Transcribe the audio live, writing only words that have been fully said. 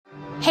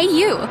Hey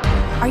you!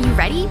 Are you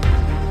ready?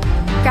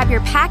 Grab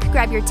your pack,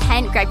 grab your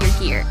tent, grab your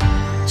gear.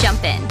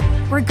 Jump in.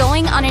 We're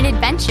going on an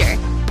adventure.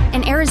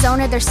 In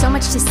Arizona, there's so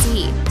much to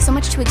see, so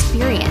much to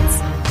experience.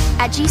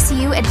 At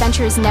GCU,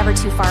 adventure is never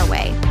too far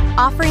away.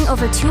 Offering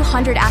over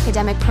 200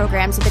 academic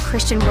programs with a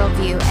Christian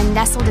worldview and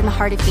nestled in the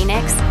heart of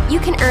Phoenix, you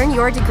can earn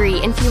your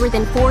degree in fewer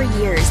than 4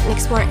 years and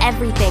explore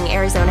everything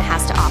Arizona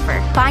has to offer.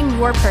 Find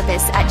your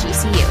purpose at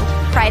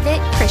GCU. Private,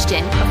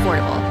 Christian,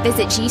 affordable.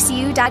 Visit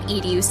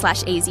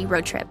gcu.edu/AZ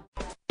roadtrip.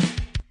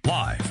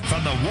 Live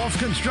from the Wolf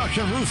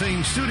Construction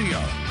Roofing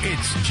Studio,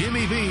 it's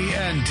Jimmy B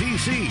and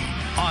TC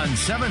on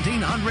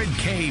 1700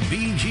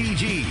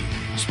 KBGG.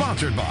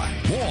 Sponsored by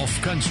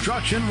Wolf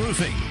Construction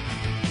Roofing.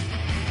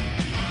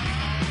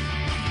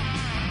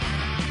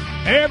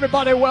 Hey,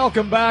 everybody,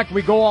 welcome back.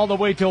 We go all the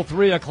way till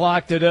 3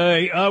 o'clock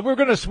today. We're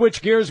going to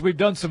switch gears. We've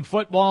done some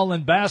football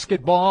and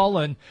basketball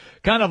and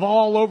kind of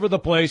all over the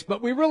place,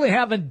 but we really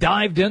haven't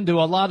dived into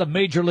a lot of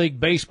Major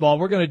League Baseball.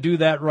 We're going to do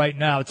that right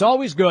now. It's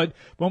always good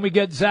when we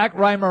get Zach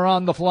Reimer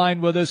on the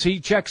line with us. He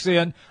checks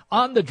in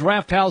on the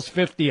Draft House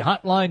 50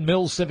 Hotline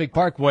Mills Civic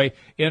Parkway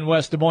in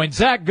West Des Moines.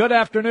 Zach, good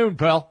afternoon,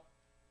 pal.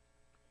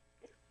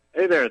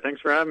 Hey there. Thanks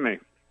for having me.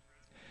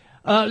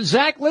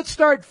 Zach, let's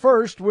start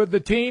first with the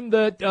team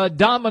that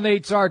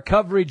dominates our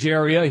coverage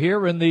area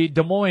here in the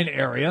Des Moines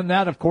area, and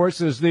that, of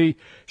course, is the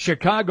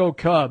Chicago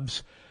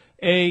Cubs.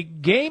 A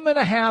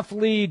game-and-a-half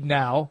lead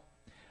now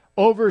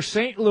over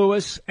St.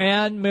 Louis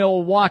and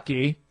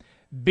Milwaukee,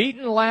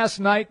 beaten last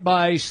night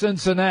by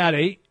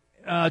Cincinnati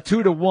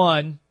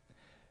 2-1.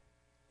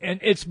 And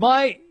it's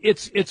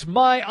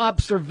my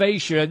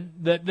observation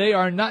that they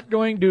are not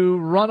going to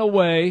run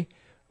away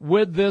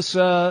with this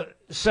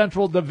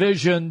Central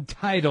Division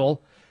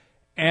title,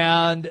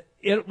 and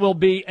it will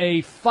be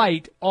a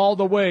fight all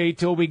the way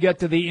till we get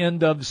to the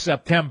end of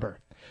September.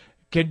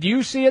 Do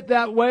you see it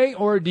that way,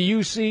 or do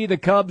you see the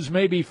Cubs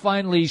maybe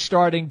finally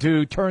starting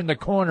to turn the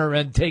corner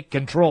and take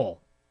control?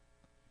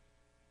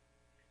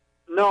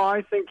 No,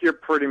 I think you're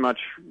pretty much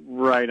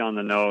right on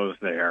the nose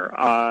there.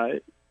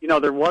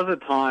 There was a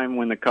time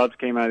when the Cubs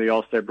came out of the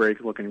All-Star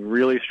break looking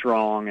really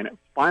strong, and it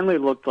finally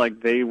looked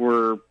like they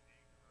were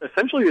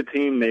essentially the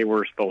team they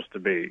were supposed to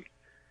be,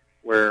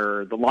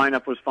 where the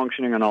lineup was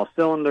functioning on all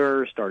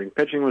cylinders, starting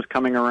pitching was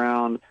coming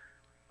around.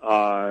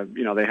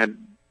 They had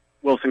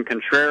Wilson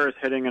Contreras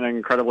hitting at an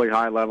incredibly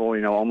high level,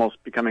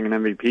 almost becoming an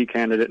MVP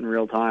candidate in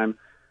real time.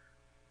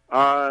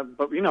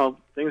 But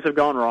things have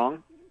gone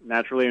wrong,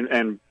 naturally,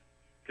 and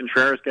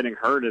Contreras getting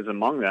hurt is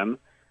among them.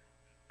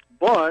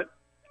 But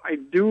I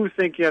do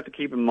think you have to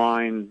keep in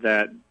mind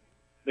that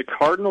the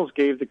Cardinals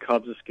gave the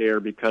Cubs a scare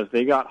because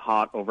they got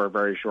hot over a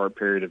very short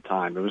period of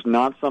time. It was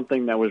not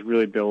something that was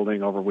really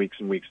building over weeks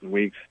and weeks and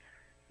weeks.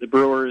 The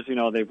Brewers,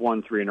 they've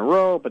won 3 in a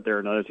row, but they're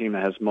another team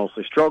that has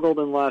mostly struggled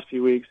in the last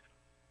few weeks.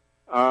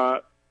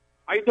 I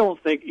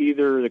don't think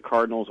either the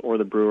Cardinals or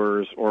the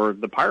Brewers, or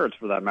the Pirates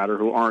for that matter,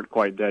 who aren't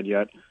quite dead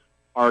yet,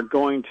 are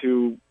going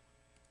to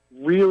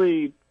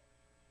really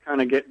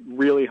kind of get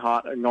really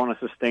hot and go on a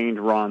sustained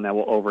run that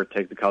will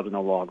overtake the Cubs in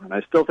the long run. I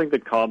still think the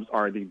Cubs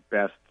are the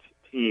best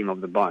team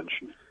of the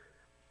bunch,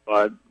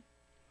 but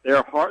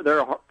they're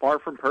far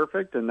from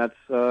perfect, and that's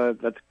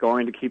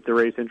going to keep the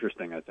race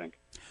interesting, I think.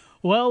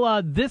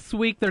 Well, this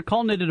week they're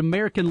calling it an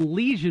American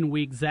Legion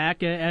Week,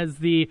 Zach, as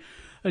the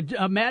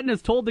Madden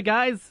has told the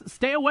guys,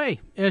 stay away,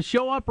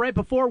 show up right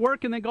before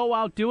work, and then go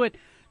out, do it,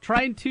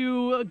 trying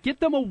to get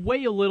them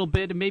away a little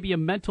bit and maybe a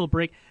mental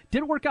break.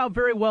 Didn't work out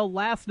very well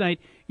last night.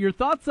 Your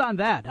thoughts on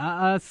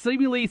that?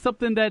 Seemingly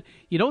something that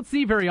you don't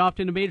see very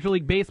often in Major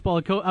League Baseball,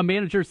 a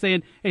manager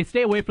saying, hey,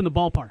 stay away from the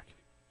ballpark.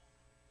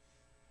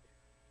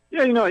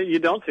 Yeah, you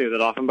don't see it that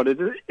often, but it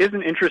is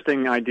an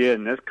interesting idea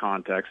in this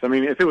context. I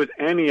mean, if it was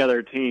any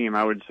other team,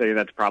 I would say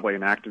that's probably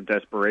an act of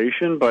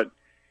desperation, but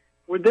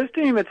with this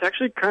team, it's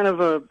actually kind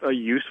of a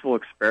useful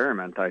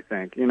experiment, I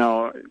think.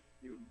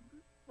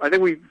 I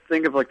think we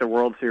think of like the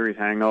World Series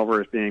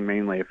hangover as being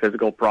mainly a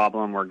physical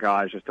problem where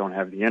guys just don't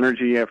have the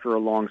energy after a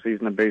long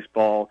season of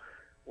baseball,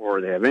 or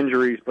they have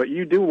injuries. But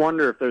you do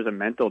wonder if there's a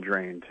mental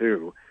drain,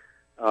 too,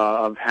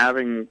 of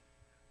having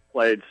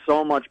played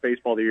so much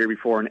baseball the year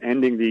before and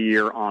ending the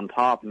year on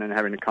top and then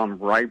having to come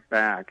right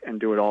back and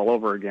do it all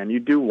over again. You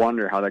do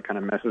wonder how that kind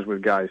of messes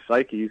with guys'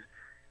 psyches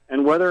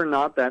and whether or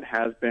not that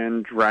has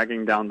been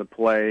dragging down the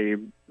play,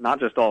 not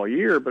just all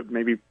year, but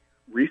maybe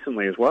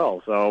recently as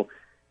well. So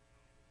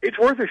it's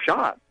worth a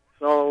shot.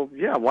 So,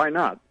 yeah, why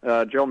not?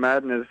 Joe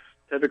Madden is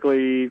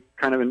typically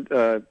kind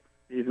of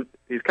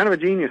he's kind of a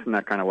genius in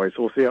that kind of way,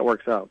 so we'll see how it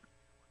works out.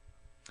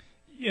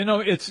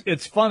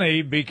 It's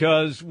funny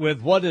because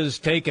with what has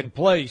taken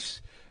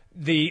place,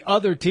 the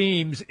other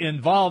teams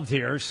involved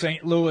here,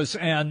 St. Louis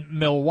and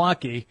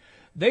Milwaukee,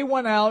 they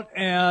went out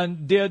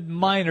and did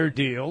minor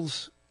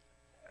deals.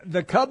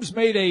 The Cubs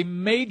made a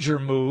major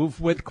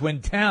move with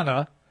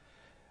Quintana,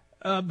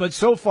 but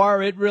so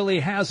far it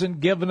really hasn't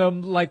given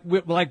them, like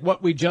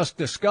what we just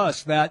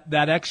discussed, that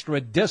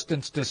extra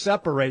distance to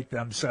separate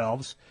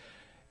themselves.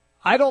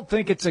 I don't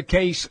think it's a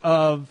case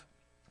of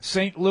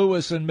St.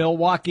 Louis and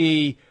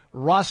Milwaukee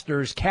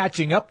rosters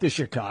catching up to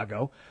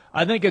Chicago.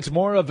 I think it's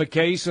more of a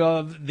case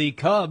of the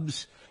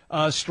Cubs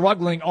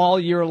struggling all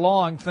year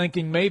long,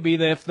 thinking maybe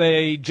that if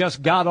they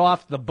just got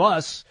off the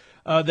bus,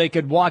 they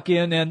could walk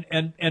in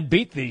and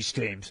beat these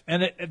teams.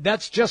 And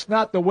that's just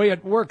not the way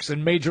it works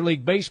in Major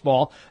League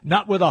Baseball,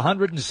 not with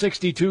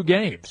 162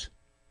 games.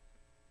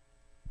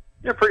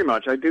 Yeah, pretty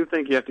much. I do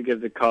think you have to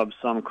give the Cubs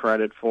some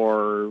credit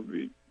for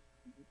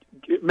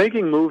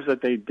making moves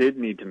that they did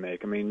need to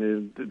make. I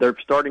mean, their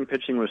starting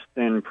pitching was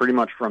thin pretty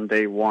much from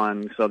day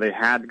one, so they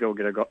had to go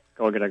get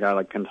a guy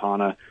like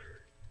Quintana.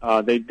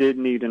 They did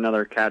need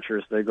another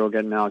catcher, so they go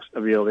get an Alex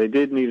Avila. They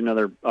did need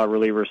another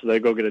reliever, so they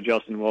go get a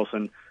Justin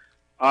Wilson.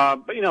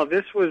 But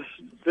this was.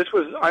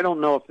 I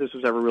don't know if this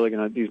was ever really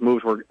these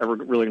moves were ever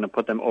really going to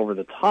put them over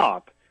the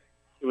top.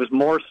 It was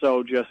more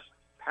so just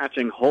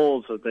patching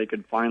holes so that they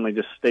could finally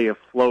just stay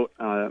afloat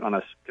on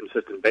a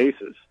consistent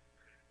basis.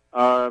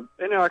 I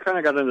kind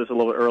of got into this a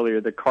little bit earlier.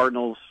 The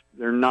Cardinals,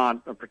 they're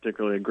not a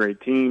particularly great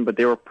team, but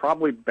they were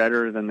probably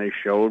better than they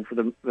showed for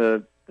than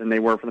they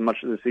were for the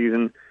much of the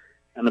season.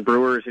 And the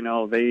Brewers,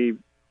 they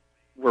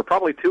were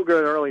probably too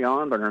good early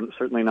on, but are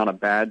certainly not a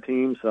bad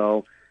team.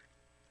 So,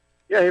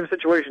 yeah, you have a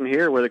situation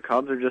here where the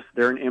Cubs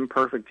they're an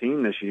imperfect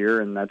team this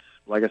year, and that's,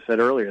 like I said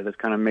earlier, that's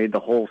kind of made the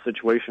whole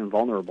situation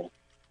vulnerable.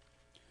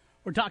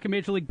 We're talking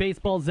Major League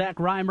Baseball. Zach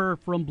Reimer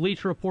from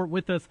Bleacher Report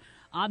with us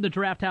on the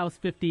Draft House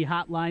 50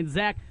 hotline.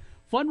 Zach,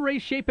 fun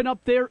race shaping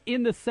up there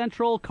in the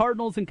Central.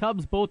 Cardinals and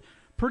Cubs both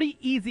pretty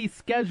easy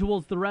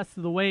schedules the rest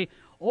of the way.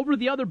 Over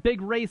the other big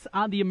race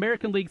on the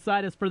American League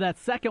side is for that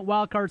second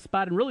wild card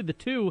spot, and really the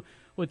two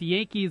with the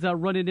Yankees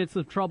running into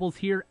some troubles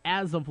here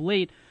as of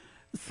late.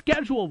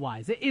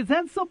 Schedule-wise, is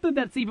that something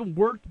that's even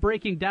worth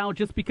breaking down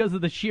just because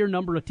of the sheer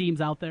number of teams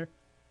out there?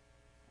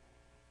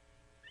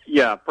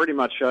 Yeah, pretty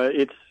much.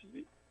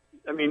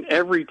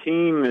 Every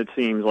team, it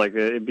seems like,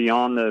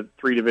 beyond the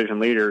three division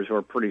leaders who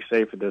are pretty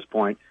safe at this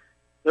point,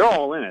 they're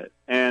all in it.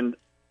 And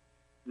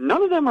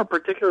none of them are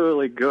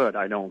particularly good,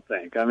 I don't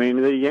think. I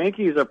mean, the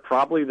Yankees are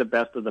probably the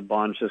best of the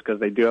bunch just because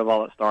they do have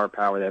all that star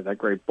power. They have that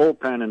great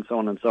bullpen and so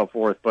on and so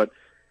forth. But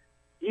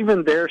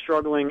even they're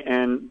struggling,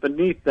 and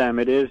beneath them,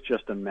 it is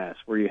just a mess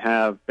where you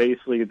have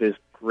basically this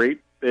great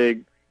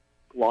big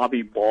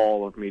globby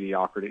ball of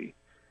mediocrity.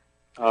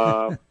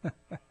 And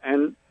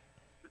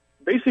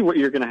basically what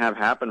you're going to have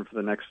happen for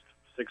the next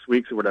 6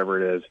 weeks or whatever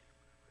it is,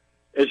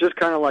 it's just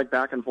kind of like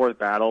back and forth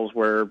battles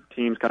where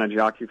teams kind of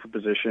jockey for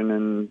position,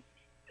 and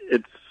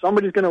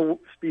somebody's going to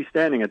be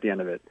standing at the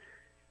end of it.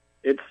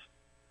 It's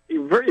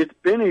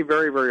been a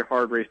very, very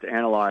hard race to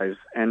analyze,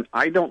 and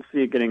I don't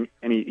see it getting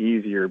any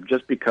easier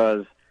just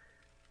because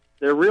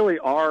there really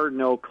are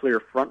no clear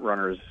front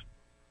runners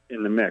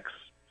in the mix.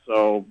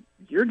 So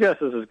your guess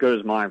is as good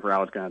as mine for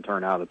how it's going to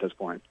turn out at this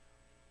point.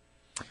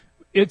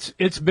 It's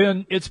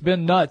been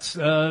nuts.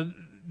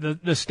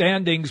 The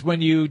standings,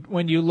 when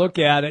you look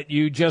at it,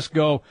 you just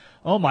go,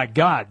 oh my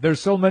God, there's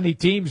so many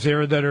teams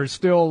here that are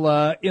still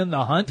in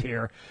the hunt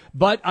here.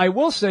 But I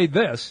will say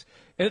this.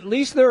 At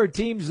least there are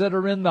teams that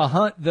are in the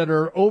hunt that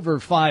are over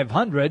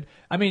 500.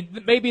 I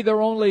mean, maybe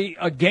they're only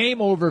a game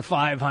over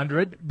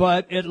 500,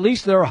 but at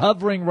least they're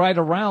hovering right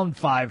around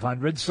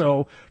 500.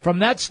 So from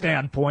that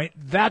standpoint,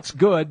 that's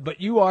good.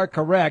 But you are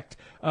correct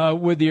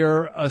with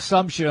your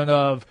assumption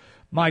of,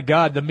 my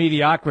God, the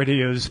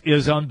mediocrity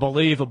is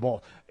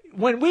unbelievable.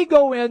 When we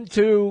go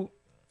into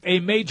a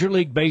Major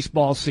League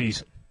Baseball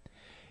season,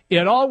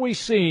 it always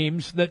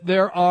seems that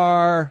there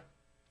are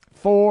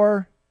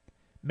 4,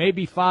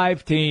 maybe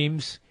 5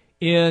 teams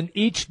in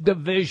each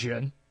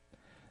division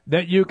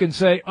that you can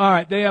say, all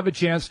right, they have a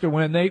chance to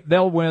win.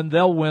 They'll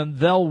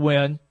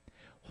win.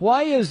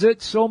 Why is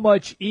it so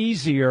much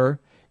easier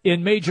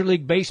in Major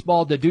League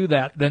Baseball to do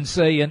that than,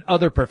 say, in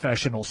other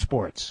professional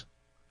sports?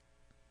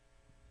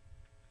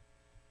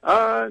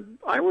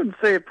 I would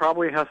say it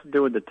probably has to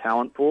do with the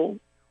talent pool.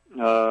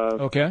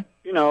 Okay.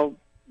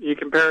 You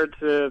compare it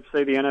to,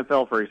 say, the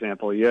NFL, for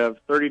example. You have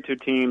 32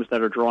 teams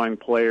that are drawing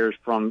players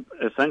from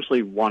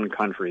essentially one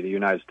country, the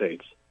United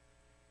States.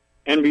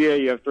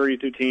 NBA, you have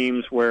 32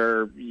 teams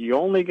where you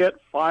only get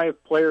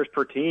 5 players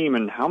per team,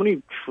 and how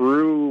many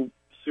true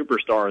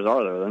superstars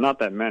are there? There are not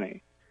that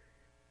many.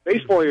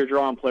 Baseball, you're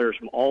drawing players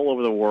from all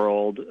over the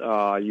world.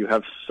 You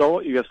have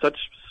such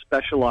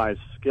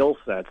specialized skill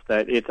sets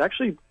that it's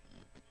actually,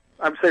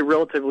 I would say,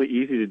 relatively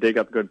easy to dig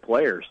up good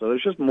players. So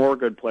there's just more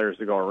good players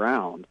to go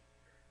around.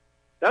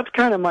 That's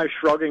kind of my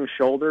shrugging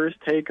shoulders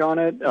take on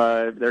it.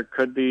 There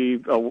could be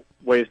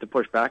ways to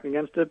push back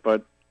against it,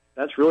 but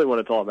that's really what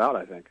it's all about,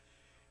 I think.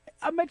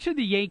 I mentioned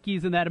the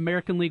Yankees in that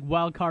American League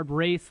wildcard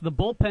race. The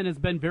bullpen has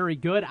been very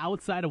good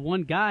outside of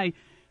one guy,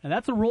 and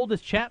that's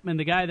Aroldis Chapman,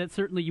 the guy that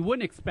certainly you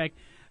wouldn't expect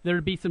there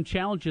to be some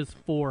challenges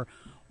for.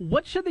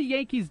 What should the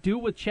Yankees do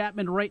with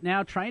Chapman right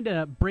now, trying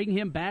to bring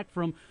him back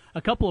from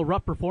a couple of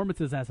rough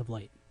performances as of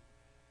late?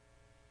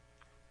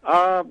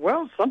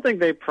 Well, something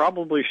they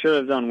probably should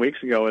have done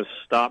weeks ago is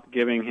stop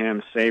giving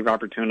him save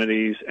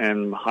opportunities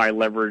and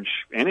high-leverage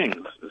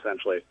innings,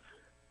 essentially.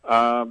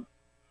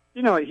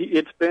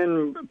 It's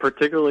been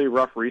particularly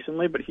rough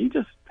recently, but he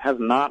just has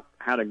not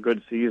had a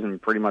good season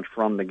pretty much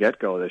from the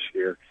get-go this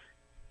year.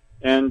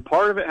 And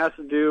part of it has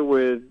to do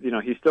with,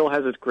 he still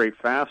has this great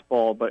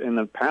fastball, but in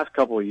the past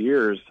couple of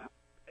years,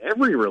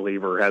 every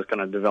reliever has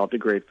kind of developed a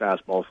great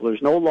fastball. So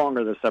there's no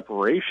longer the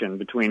separation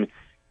between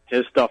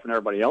his stuff and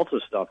everybody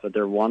else's stuff that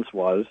there once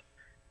was.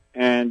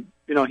 And,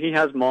 he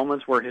has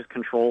moments where his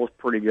control is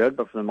pretty good,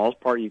 but for the most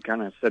part, you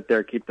kind of sit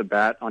there, keep the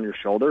bat on your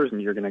shoulders, and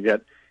you're going to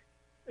get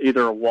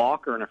either a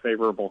walk or in a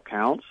favorable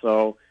count.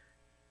 So,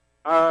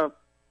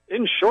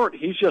 in short,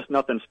 he's just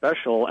nothing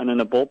special. And in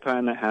a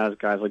bullpen that has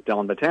guys like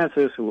Dellin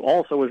Betances, who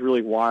also is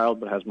really wild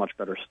but has much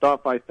better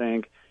stuff, I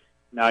think.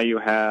 Now you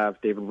have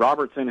David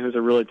Robertson, who's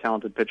a really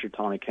talented pitcher,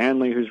 Tommy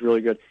Canley, who's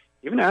really good.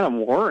 Even Adam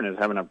Warren is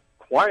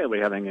quietly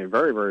having a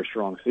very, very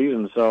strong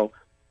season. So,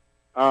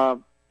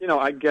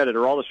 I get it.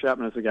 Aroldis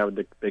Chapman is the guy with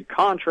the big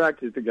contract.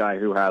 He's the guy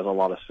who has a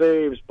lot of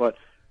saves. But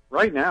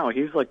right now,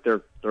 he's like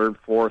their third,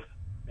 fourth,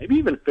 maybe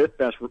even fifth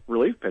best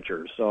relief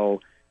pitcher.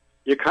 So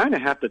you kind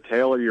of have to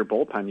tailor your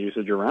bullpen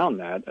usage around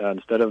that.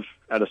 Instead of,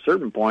 at a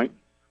certain point,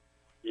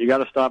 you got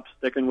to stop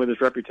sticking with his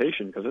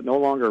reputation because it no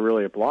longer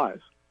really applies.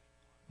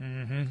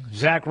 Mm-hmm.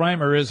 Zach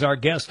Reimer is our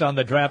guest on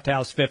the Draft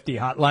House 50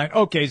 hotline.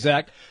 Okay,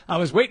 Zach, I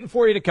was waiting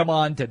for you to come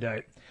on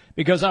today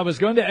because I was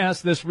going to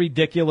ask this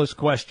ridiculous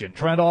question.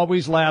 Trent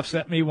always laughs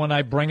at me when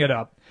I bring it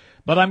up,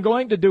 but I'm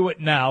going to do it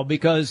now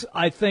because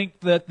I think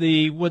that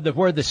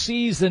where the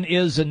season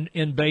is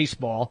in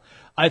baseball,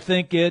 I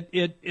think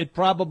it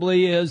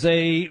probably is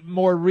a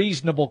more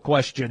reasonable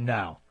question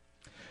now.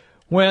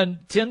 When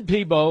Tim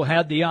Tebow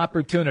had the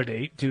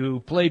opportunity to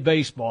play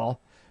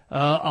baseball,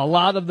 a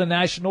lot of the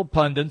national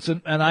pundits,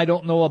 and I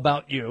don't know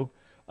about you,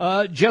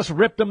 just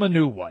ripped him a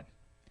new one.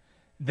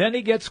 Then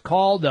he gets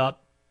called up.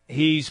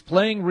 He's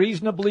playing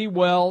reasonably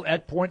well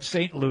at Port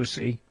St.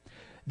 Lucie.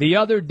 The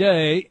other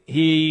day,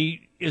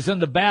 he is in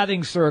the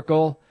batting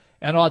circle.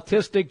 An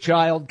autistic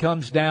child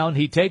comes down.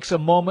 He takes a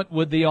moment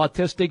with the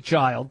autistic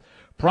child,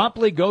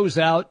 promptly goes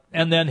out,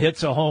 and then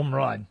hits a home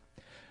run.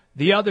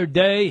 The other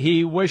day,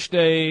 he wished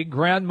a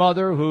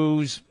grandmother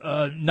who's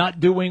not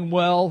doing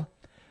well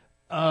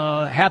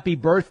happy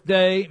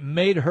birthday,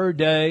 made her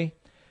day.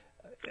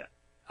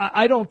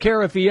 I don't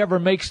care if he ever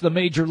makes the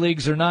major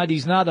leagues or not.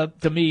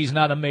 To me, he's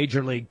not a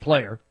major league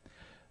player.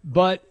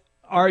 But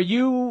are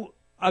you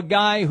a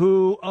guy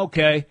who,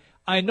 okay,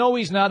 I know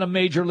he's not a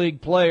major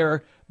league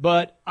player,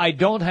 but I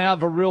don't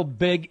have a real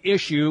big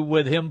issue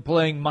with him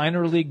playing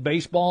minor league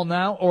baseball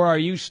now? Or are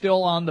you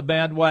still on the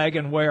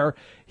bandwagon where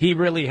he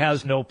really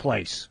has no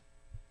place?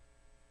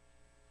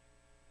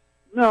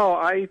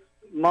 No,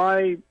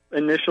 my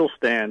initial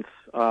stance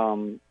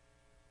was,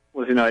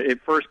 it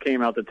first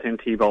came out that Tim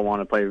Tebow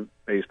wanted to play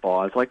baseball.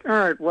 I was like, all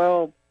right,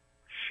 well,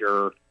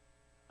 sure.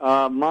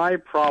 My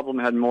problem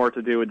had more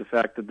to do with the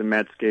fact that the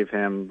Mets gave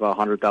him a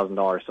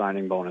 $100,000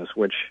 signing bonus,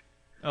 which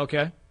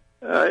okay,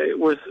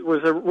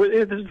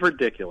 it is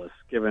ridiculous,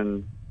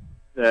 given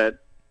that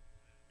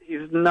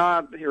he's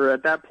not here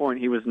at that point.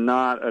 He was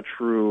not a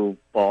true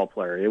ball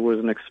player. It was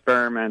an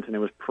experiment, and it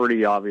was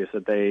pretty obvious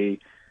that they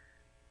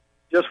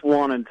just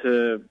wanted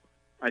to,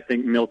 I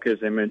think, milk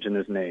his image and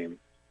his name.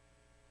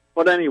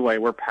 But anyway,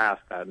 we're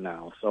past that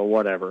now, so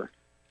whatever.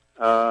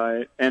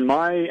 And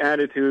my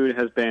attitude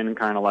has been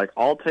kind of like,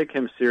 I'll take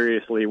him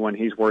seriously when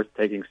he's worth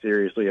taking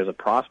seriously as a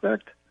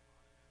prospect,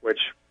 which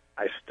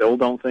I still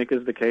don't think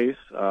is the case.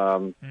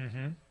 The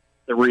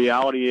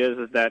reality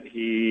is that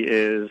he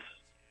is,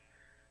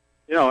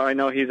 I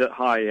know he's at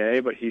high A,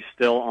 but he's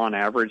still on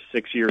average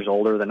 6 years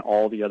older than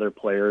all the other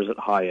players at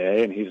high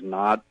A, and he's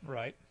not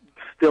right.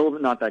 Still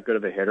not that good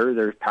of a hitter.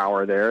 There's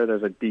power there.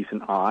 There's a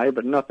decent eye,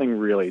 but nothing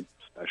really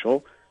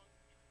special.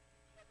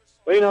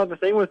 But, the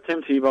thing with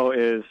Tim Tebow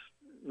is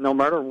no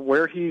matter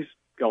where he's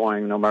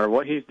going, no matter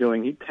what he's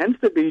doing, he tends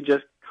to be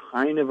just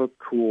kind of a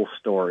cool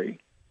story.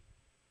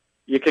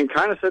 You can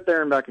kind of sit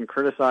there and back and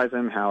criticize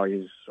him, how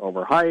he's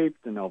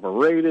overhyped and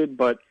overrated,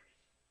 but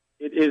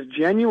it is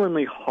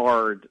genuinely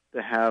hard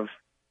to have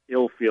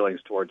ill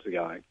feelings towards the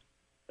guy.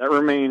 That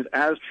remains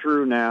as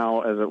true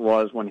now as it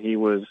was when he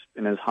was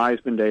in his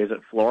Heisman days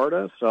at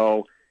Florida.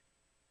 So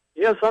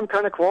he has some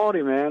kind of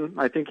quality, man.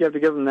 I think you have to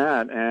give him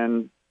that.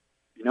 And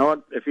you know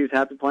what? If he's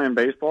happy playing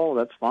baseball,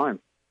 that's fine.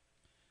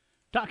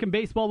 Talking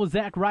baseball with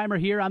Zach Reimer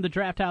here on the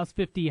Draft House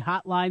 50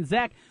 hotline.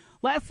 Zach,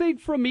 last thing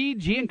from me,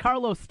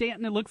 Giancarlo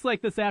Stanton, it looks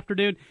like this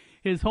afternoon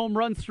his home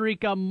run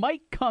streak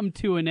might come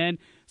to an end.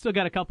 Still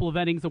got a couple of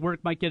innings of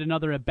work, might get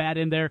another at-bat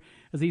in there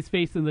as he's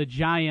facing the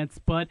Giants.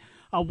 But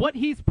what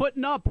he's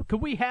putting up,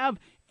 could we have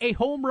a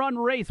home run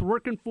race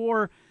working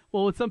for,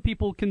 well, what some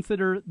people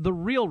consider the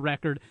real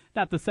record,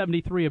 not the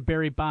 73 of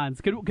Barry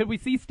Bonds? Could we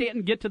see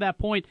Stanton get to that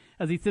point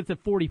as he sits at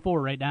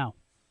 44 right now?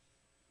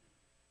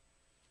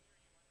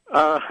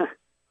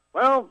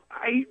 Well,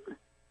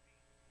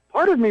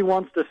 part of me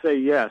wants to say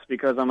yes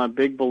because I'm a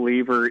big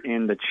believer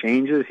in the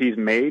changes he's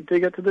made to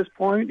get to this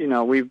point.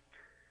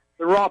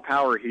 The raw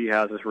power he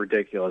has is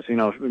ridiculous.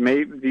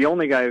 Maybe the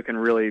only guy who can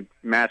really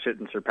match it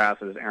and surpass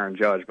it is Aaron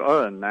Judge. But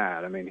other than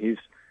that, I mean,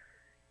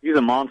 he's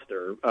a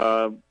monster.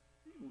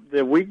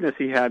 The weakness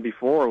he had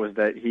before was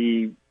that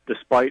he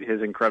despite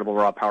his incredible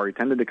raw power, he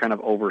tended to kind of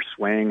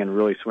overswing and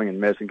really swing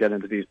and miss and get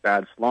into these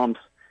bad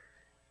slumps.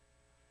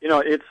 You know,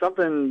 it's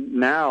something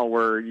now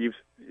where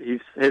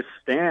his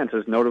stance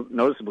is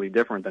noticeably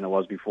different than it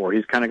was before.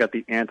 He's kind of got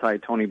the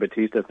anti-Tony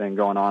Batista thing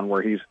going on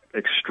where he's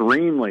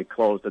extremely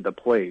close at the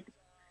plate.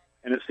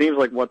 And it seems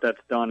like what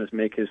that's done is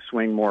make his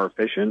swing more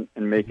efficient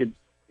and make it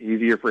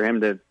easier for him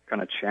to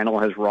kind of channel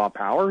his raw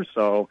power.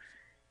 So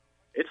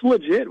it's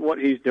legit what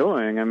he's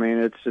doing. I mean,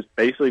 it's just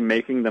basically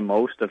making the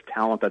most of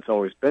talent that's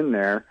always been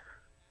there.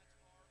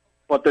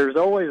 But there's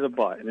always a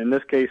but. And in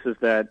this case is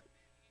that,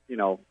 you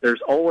know,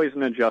 there's always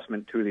an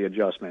adjustment to the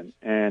adjustment.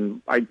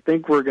 And I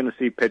think we're going to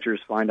see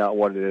pitchers find out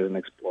what it is and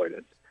exploit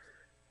it.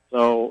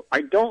 So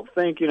I don't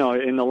think, you know,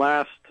 in the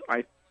last,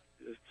 I'd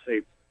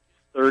say,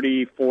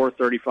 34,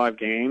 35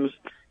 games,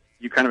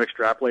 you kind of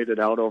extrapolate it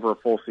out over a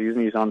full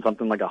season. He's on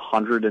something like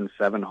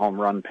 107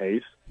 home run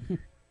pace.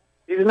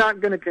 He's not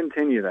going to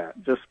continue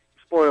that. Just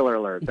spoiler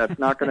alert, that's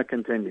not going to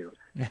continue.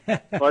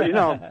 But, you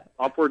know,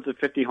 upwards of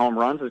 50 home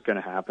runs is going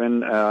to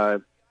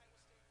happen.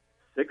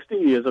 60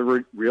 is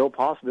a real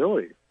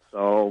possibility.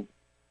 So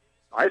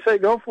I say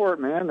go for it,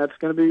 man. That's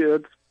going to be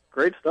it's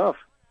great stuff.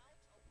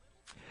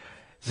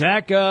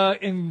 Zach,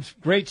 and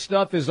great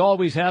stuff is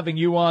always having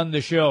you on the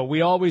show.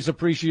 We always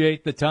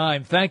appreciate the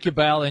time. Thank you,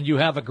 Bal, and you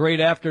have a great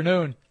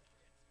afternoon.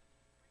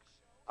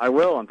 I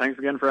will, and thanks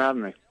again for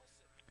having me.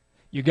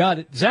 You got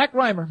it. Zach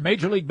Reimer,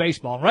 Major League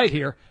Baseball, right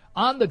here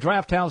on the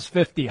Draft House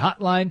 50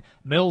 hotline,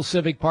 Mills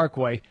Civic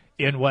Parkway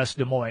in West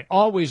Des Moines.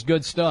 Always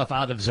good stuff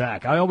out of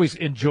Zach. I always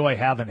enjoy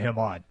having him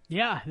on.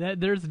 Yeah,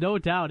 there's no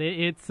doubt.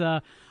 It's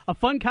a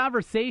fun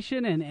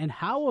conversation, and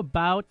how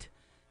about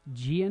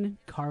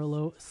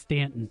Giancarlo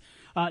Stanton?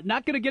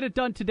 Not going to get it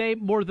done today,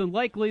 more than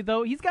likely,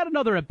 though. He's got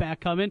another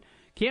at-bat coming.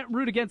 Can't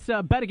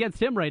bet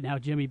against him right now,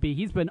 Jimmy B.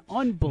 He's been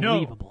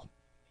unbelievable. No.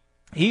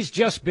 He's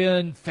just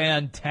been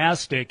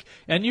fantastic.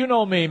 And you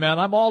know me, man.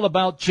 I'm all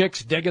about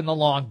chicks digging the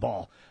long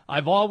ball.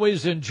 I've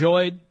always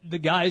enjoyed the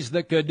guys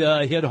that could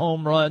hit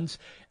home runs.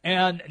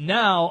 And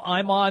now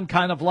I'm on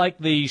kind of like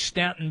the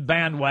Stanton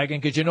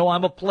bandwagon because, you know,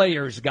 I'm a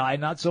players guy,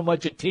 not so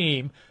much a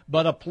team,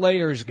 but a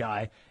players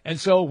guy. And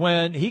so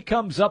when he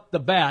comes up the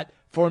bat,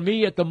 for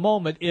me at the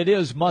moment, it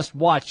is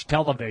must-watch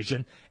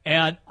television.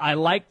 And I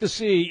like to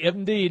see,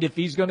 indeed, if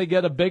he's going to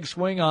get a big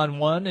swing on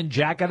one and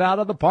jack it out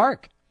of the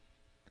park.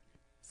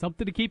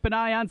 Something to keep an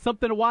eye on,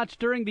 something to watch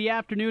during the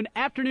afternoon.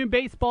 Afternoon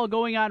baseball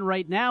going on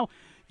right now.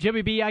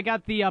 Jimmy B, I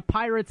got the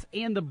Pirates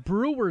and the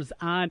Brewers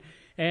on.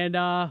 And,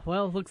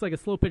 well, it looks like a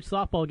slow-pitch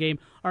softball game.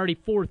 Already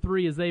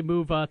 4-3 as they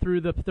move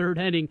through the third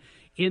inning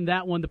in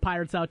that one. The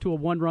Pirates out to a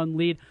 1-run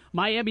lead.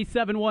 Miami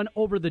 7-1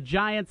 over the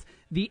Giants.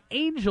 The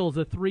Angels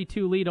a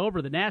 3-2 lead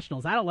over the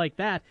Nationals. I don't like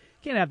that.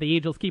 Can't have the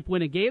Angels keep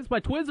winning games. My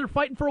Twins are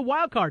fighting for a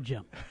wild card,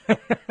 Jim.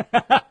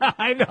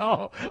 I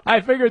know.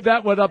 I figured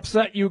that would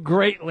upset you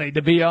greatly,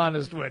 to be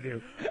honest with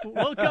you.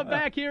 We'll come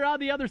back here on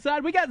the other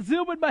side. We got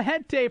Zubin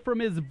Mehenti from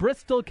his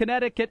Bristol,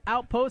 Connecticut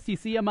outpost. You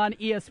see him on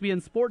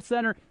ESPN Sports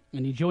Center,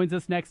 and he joins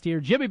us next year.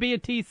 Jimmy B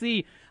and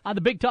TC on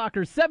the Big Talker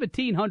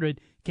 1700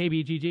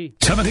 KBGG.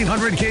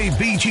 1700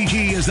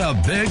 KBGG is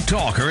the Big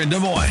Talker in Des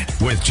Moines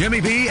with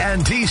Jimmy B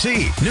and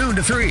TC. Noon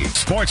to 3.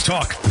 Sports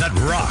talk that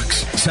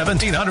rocks.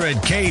 1700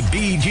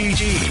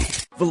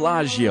 KBGG.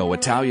 Villaggio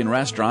Italian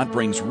Restaurant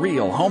brings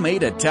real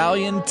homemade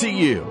Italian to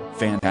you.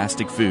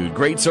 Fantastic food,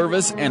 great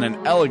service, and an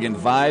elegant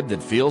vibe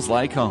that feels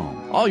like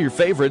home. All your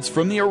favorites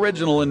from the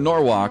original in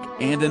Norwalk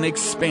and an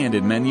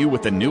expanded menu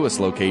with the newest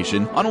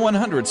location on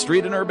 100th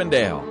Street in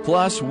Urbandale.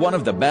 Plus, one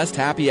of the best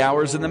happy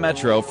hours in the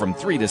metro from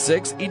 3 to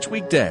 6 each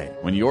weekday.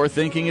 When you're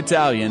thinking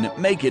Italian,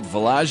 make it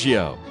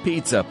Villaggio.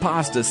 Pizza,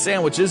 pasta,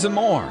 sandwiches, and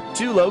more.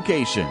 2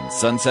 locations,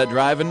 Sunset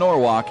Drive in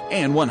Norwalk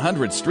and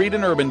 100th Street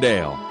in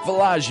Urbandale.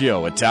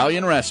 Villaggio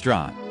Italian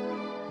Restaurant.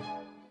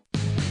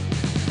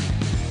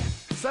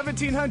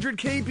 1700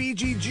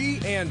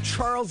 KBGG and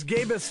Charles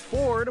Gabus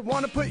Ford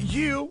want to put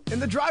you in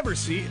the driver's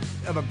seat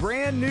of a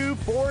brand new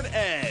Ford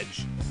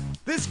Edge.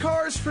 This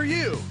car is for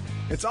you.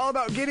 It's all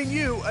about getting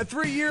you a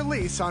 3-year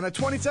lease on a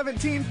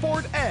 2017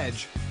 Ford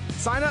Edge.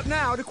 Sign up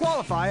now to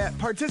qualify at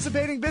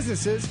participating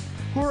businesses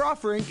who are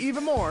offering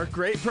even more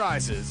great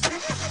prizes.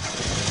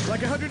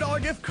 Like a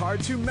 $100 gift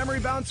card to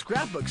Memory Bound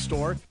Scrapbook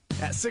Store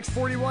at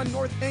 641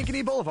 North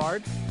Ankeny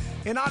Boulevard,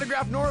 an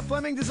autographed Nora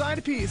Fleming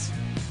designed piece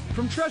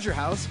from Treasure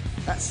House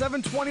at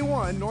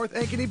 721 North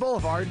Ankeny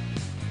Boulevard,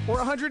 or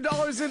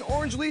 $100 in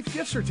Orange Leaf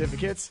gift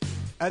certificates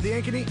at the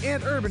Ankeny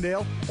and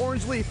Urbandale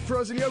Orange Leaf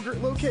frozen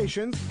yogurt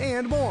locations,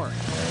 and more.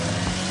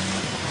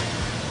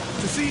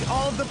 To see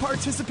all of the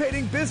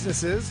participating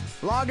businesses,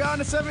 log on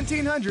to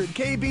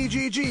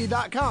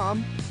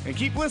 1700kbgg.com and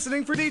keep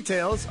listening for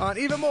details on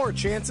even more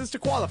chances to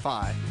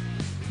qualify.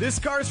 This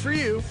car's for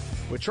you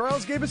with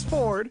Charles Gabus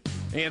Ford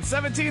and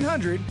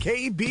 1700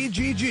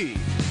 KBGG.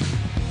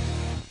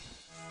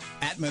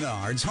 At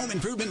Menards, home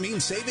improvement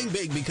means saving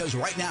big because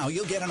right now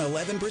you'll get an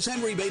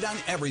 11% rebate on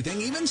everything,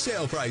 even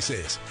sale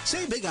prices.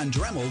 Save big on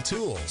Dremel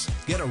tools.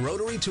 Get a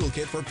rotary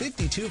toolkit for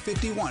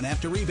 $52.51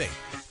 after rebate.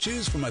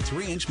 Choose from a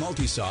 3-inch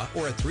multi-saw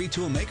or a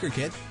 3-tool maker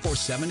kit for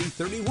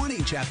 $70.31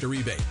 each after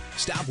rebate.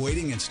 Stop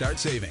waiting and start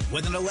saving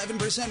with an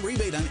 11%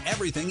 rebate on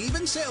everything,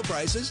 even sale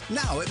prices,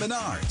 now at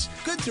Menards.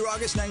 Good through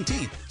August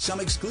 19th. Some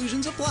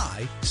exclusions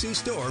apply. See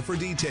store for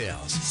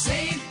details.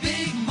 Save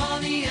big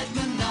money at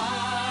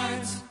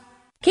Menards.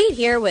 Kate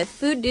here with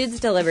Food Dudes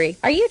Delivery.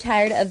 Are you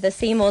tired of the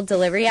same old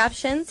delivery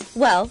options?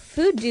 Well,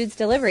 Food Dudes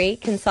Delivery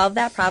can solve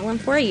that problem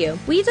for you.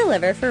 We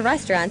deliver for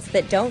restaurants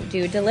that don't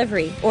do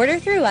delivery. Order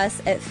through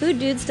us at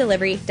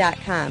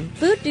fooddudesdelivery.com.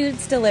 Food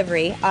Dudes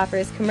Delivery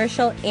offers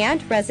commercial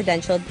and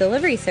residential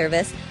delivery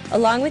service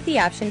along with the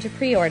option to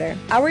pre-order.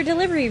 Our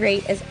delivery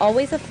rate is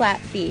always a flat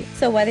fee,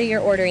 so whether you're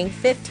ordering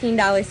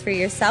 $15 for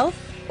yourself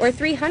or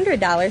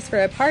 $300 for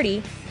a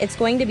party, it's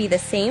going to be the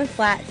same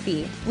flat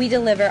fee. We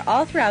deliver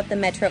all throughout the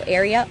metro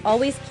area,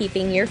 always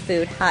keeping your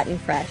food hot and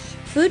fresh.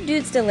 Food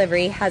Dudes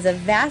Delivery has a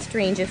vast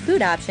range of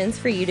food options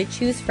for you to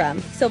choose from.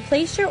 So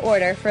place your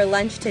order for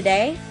lunch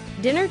today,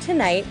 dinner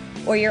tonight,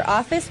 or your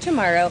office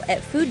tomorrow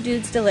at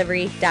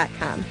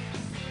fooddudesdelivery.com.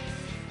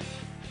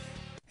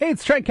 Hey,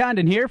 it's Trent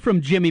Condon here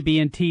from Jimmy B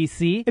and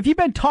TC. If you've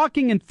been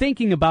talking and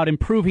thinking about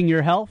improving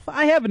your health,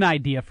 I have an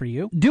idea for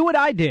you. Do what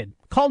I did.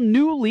 Call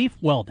New Leaf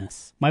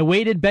Wellness. My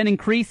weight had been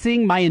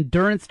increasing, my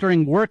endurance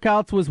during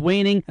workouts was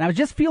waning, and I was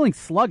just feeling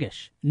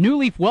sluggish. New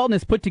Leaf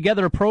Wellness put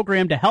together a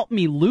program to help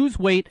me lose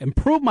weight,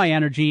 improve my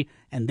energy,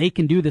 and they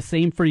can do the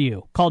same for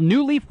you. Call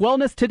New Leaf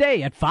Wellness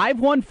today at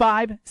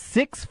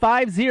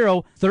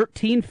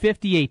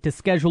 515-650-1358 to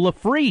schedule a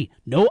free,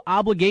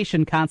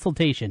 no-obligation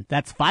consultation.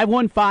 That's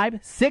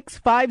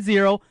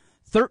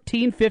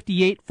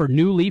 515-650-1358 for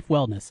New Leaf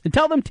Wellness. And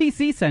tell them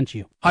TC sent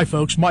you. Hi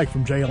folks, Mike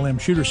from JLM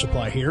Shooter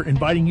Supply here,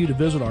 inviting you to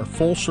visit our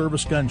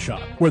full-service gun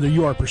shop. Whether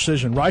you are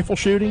precision rifle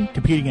shooting,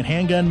 competing in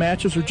handgun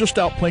matches, or just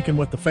out plinking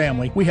with the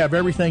family, we have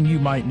everything you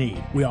might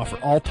need. We offer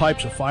all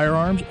types of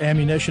firearms,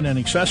 ammunition, and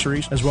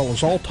accessories, as well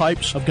as all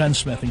types of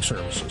gunsmithing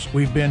services.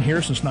 We've been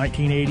here since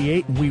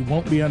 1988, and we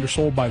won't be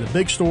undersold by the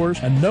big stores,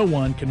 and no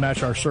one can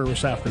match our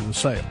service after the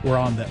sale. We're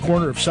on the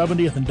corner of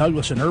 70th and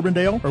Douglas in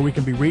Urbandale, or we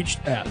can be reached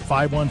at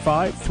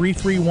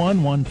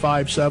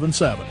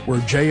 515-331-1577. We're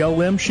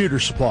JLM Shooter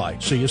Supply.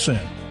 See you soon.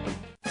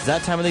 It's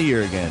that time of the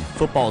year again.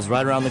 Football's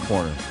right around the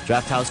corner.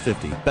 Draft House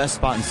 50, best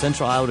spot in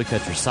Central Iowa to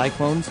catch your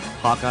Cyclones,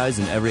 Hawkeyes,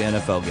 and every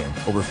NFL game.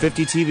 Over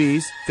 50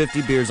 TVs,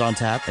 50 beers on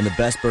tap, and the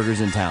best burgers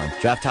in town.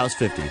 Draft House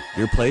 50,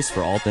 your place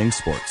for all things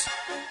sports.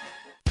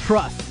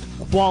 Trust,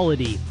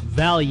 quality,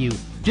 value.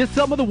 Just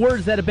some of the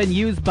words that have been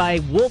used by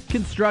Wolf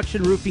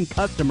Construction Roofing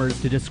customers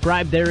to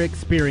describe their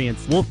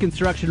experience. Wolf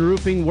Construction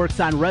Roofing works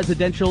on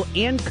residential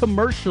and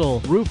commercial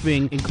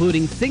roofing,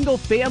 including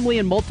single-family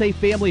and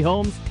multi-family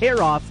homes,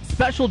 tear-offs,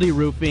 specialty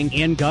roofing,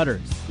 and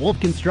gutters. Wolf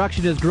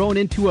Construction has grown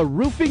into a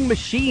roofing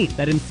machine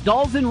that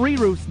installs and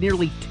re-roofs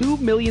nearly 2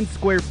 million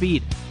square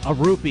feet of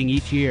roofing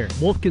each year.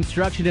 Wolf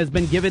Construction has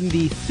been given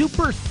the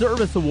Super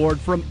Service Award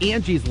from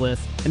Angie's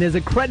List and is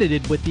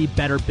accredited with the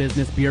Better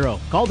Business Bureau.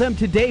 Call them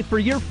today for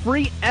your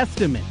free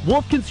estimate.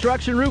 Wolf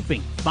Construction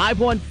Roofing,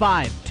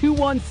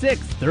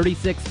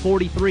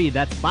 515-216-3643.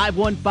 That's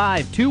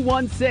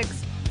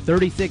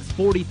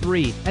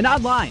 515-216-3643. And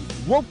online,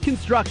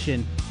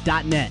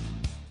 wolfconstruction.net.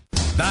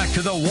 Back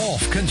to the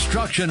Wolf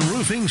Construction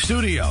Roofing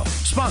Studio,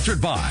 sponsored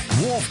by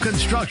Wolf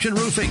Construction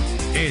Roofing.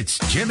 It's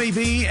Jimmy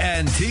B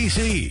and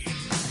TC.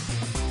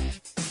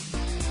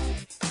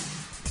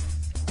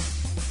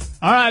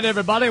 All right,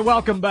 everybody,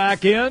 welcome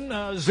back in.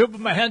 Zuba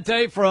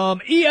Mahente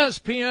from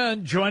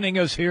ESPN joining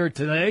us here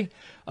today.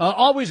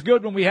 Always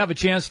good when we have a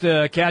chance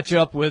to catch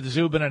up with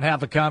Zubin and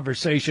have a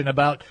conversation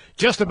about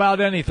just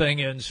about anything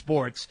in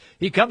sports.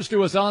 He comes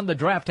to us on the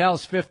Draft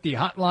House 50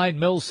 Hotline,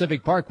 Mills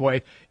Civic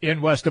Parkway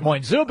in West Des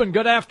Moines. Zubin,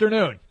 good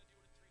afternoon.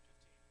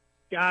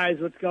 Guys,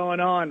 what's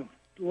going on?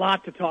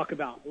 Lot to talk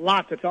about.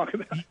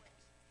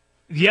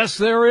 Yes,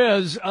 there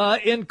is,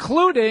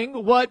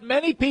 including what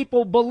many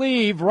people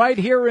believe right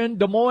here in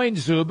Des Moines,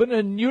 Zubin,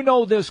 and you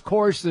know this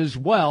course as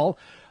well.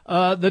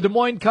 The Des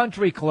Moines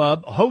Country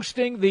Club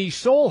hosting the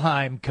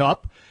Solheim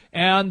Cup,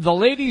 and the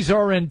ladies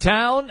are in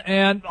town,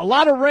 and a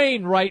lot of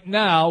rain right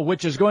now,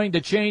 which is going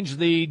to change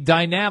the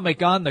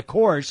dynamic on the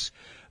course,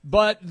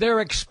 but they're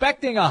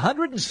expecting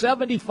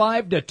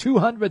 175 to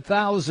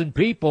 200,000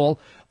 people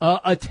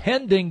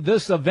attending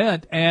this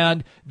event,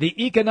 and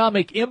the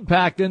economic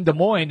impact in Des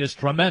Moines is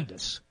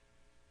tremendous.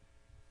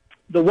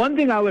 The one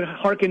thing I would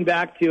hearken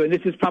back to, and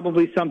this is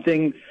probably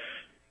something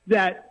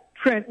that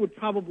Trent would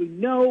probably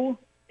know,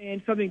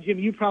 and something, Jim,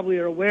 you probably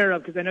are aware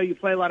of because I know you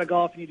play a lot of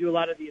golf and you do a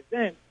lot of the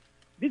events.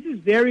 This is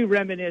very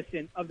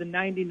reminiscent of the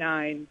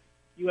 99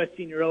 U.S.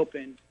 Senior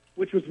Open,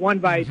 which was won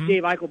by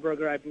Dave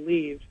Eichelberger, I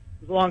believe. It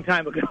was a long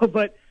time ago.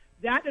 But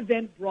that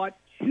event brought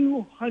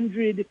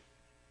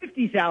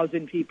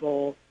 250,000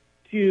 people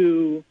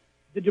to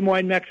the Des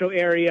Moines metro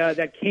area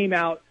that came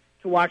out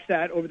to watch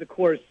that over the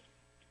course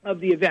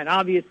of the event.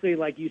 Obviously,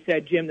 like you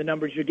said, Jim, the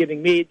numbers you're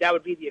giving me, that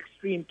would be the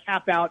extreme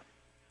cap out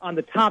on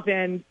the top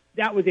end.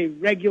 That was a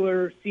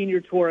regular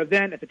senior tour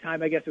event. At the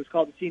time, I guess it was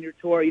called the Senior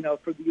Tour,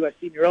 for the U.S.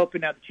 Senior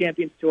Open, now the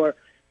Champions Tour.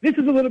 This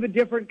is a little bit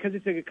different because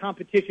it's a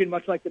competition,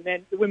 much like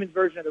the women's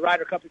version of the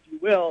Ryder Cup, if you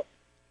will.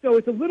 So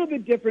it's a little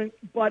bit different,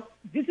 but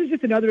this is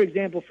just another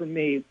example for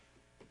me.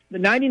 The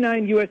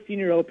 99 U.S.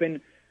 Senior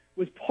Open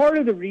was part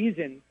of the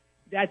reason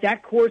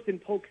that course in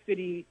Polk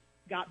City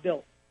got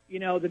built. You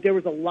know, that there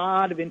was a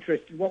lot of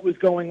interest in what was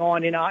going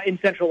on in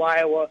central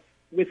Iowa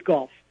with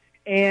golf.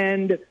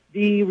 And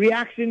the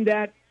reaction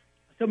that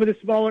some of the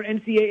smaller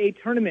NCAA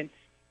tournaments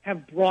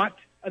have brought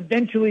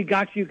eventually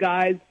got you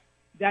guys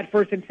that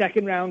first and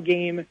second round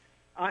game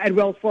at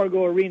Wells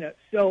Fargo Arena.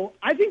 So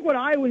I think what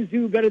Iowans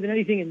do better than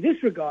anything in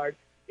this regard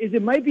is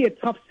it might be a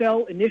tough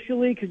sell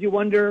initially because you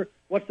wonder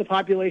what's the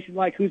population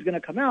like, who's going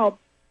to come out.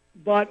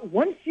 But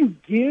once you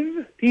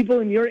give people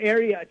in your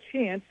area a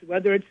chance,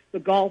 whether it's the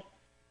golf,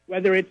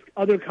 whether it's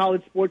other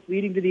college sports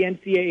leading to the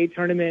NCAA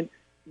tournament,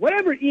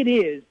 whatever it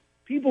is,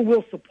 people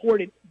will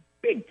support it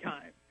big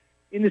time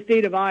in the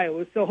state of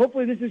Iowa. So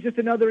hopefully this is just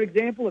another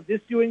example of this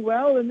doing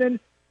well, and then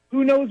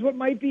who knows what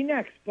might be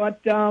next.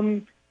 But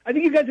I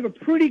think you guys have a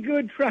pretty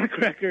good track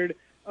record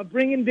of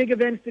bringing big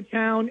events to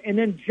town and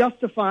then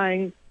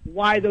justifying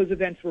why those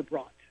events were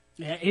brought.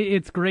 Yeah,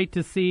 it's great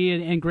to see,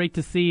 and great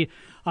to see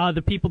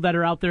the people that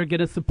are out there going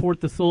to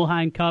support the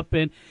Solheim Cup.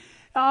 And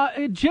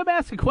Jim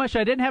asked a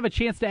question I didn't have a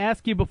chance to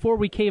ask you before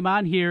we came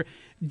on here.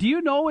 Do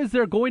you know, is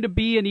there going to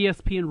be an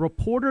ESPN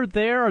reporter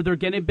there? Are there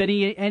going to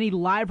be any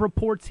live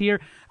reports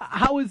here?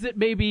 How is it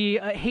maybe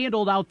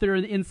handled out there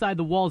inside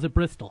the walls at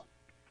Bristol?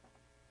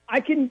 I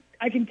can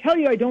tell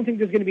you I don't think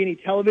there's going to be any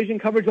television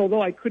coverage,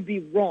 although I could be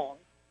wrong.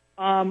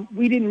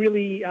 We didn't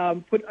really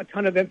put a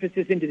ton of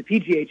emphasis into the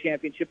PGA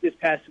Championship this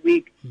past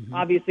week. Mm-hmm.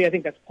 Obviously, I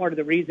think that's part of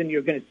the reason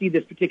you're going to see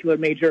this particular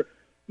major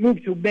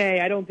move to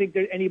May. I don't think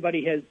that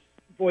anybody has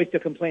voiced a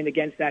complaint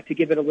against that to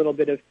give it a little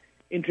bit of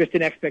interest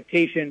and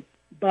expectation.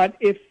 But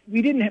if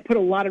we didn't put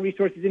a lot of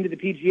resources into the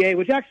PGA,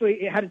 which actually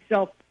it had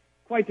itself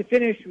quite to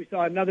finish, we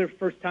saw another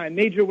first-time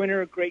major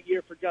winner, a great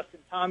year for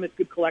Justin Thomas,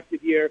 good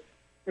collective year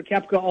for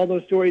Koepka. All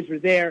those stories were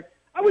there.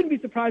 I wouldn't be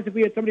surprised if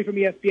we had somebody from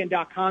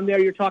ESPN.com there.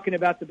 You're talking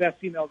about the best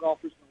female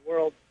golfers in the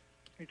world.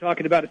 You're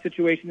talking about a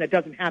situation that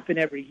doesn't happen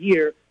every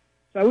year.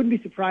 So I wouldn't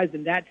be surprised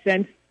in that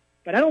sense.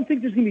 But I don't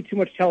think there's going to be too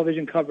much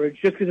television coverage,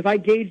 just because if I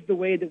gauge the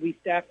way that we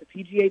staff the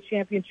PGA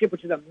Championship,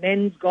 which is a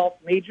men's golf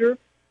major,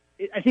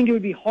 I think it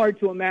would be hard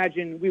to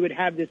imagine we would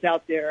have this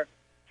out there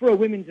for a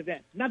women's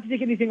event. Not to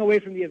take anything away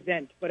from the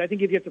event, but I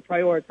think if you have to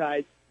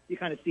prioritize, you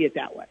kind of see it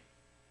that way.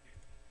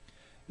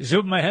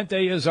 Zubin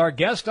Mehenti is our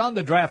guest on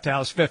the Draft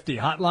House 50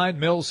 Hotline,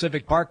 Mills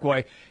Civic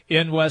Parkway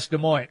in West Des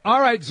Moines. All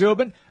right,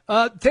 Zubin,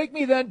 take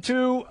me then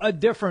to a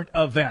different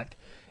event.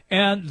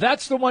 And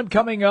that's the one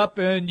coming up,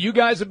 and you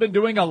guys have been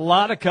doing a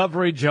lot of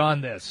coverage on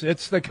this.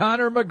 It's the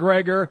Conor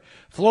McGregor,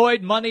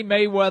 Floyd Money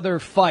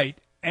Mayweather fight.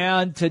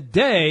 And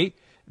today,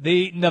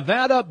 the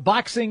Nevada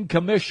Boxing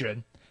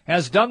Commission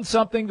has done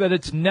something that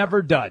it's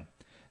never done.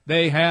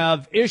 They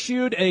have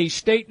issued a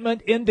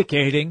statement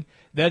indicating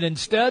that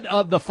instead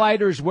of the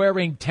fighters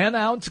wearing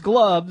 10-ounce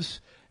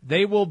gloves,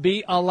 they will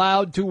be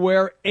allowed to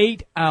wear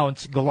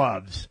 8-ounce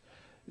gloves.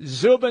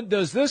 Zubin,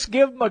 does this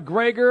give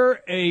McGregor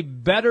a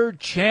better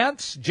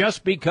chance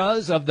just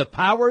because of the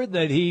power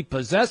that he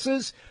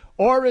possesses,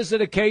 or is it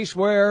a case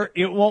where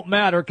it won't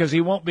matter because he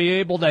won't be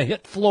able to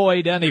hit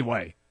Floyd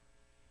anyway?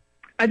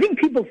 I think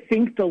people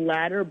think the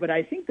latter, but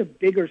I think the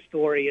bigger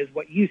story is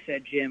what you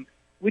said, Jim,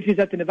 which is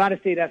that the Nevada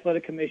State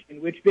Athletic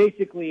Commission, which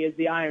basically is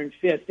the iron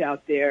fist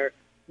out there,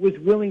 was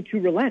willing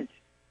to relent.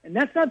 And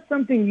that's not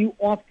something you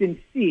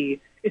often see,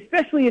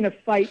 especially in a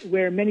fight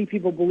where many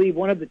people believe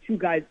one of the two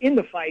guys in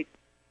the fight,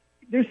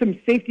 there's some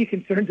safety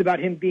concerns about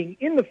him being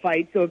in the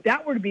fight. So if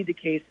that were to be the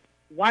case,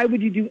 why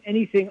would you do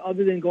anything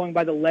other than going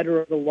by the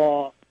letter of the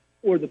law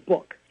or the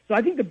book? So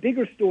I think the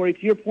bigger story,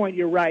 to your point,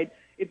 you're right,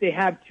 if they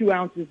have 2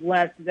 ounces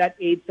less, that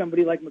aids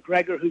somebody like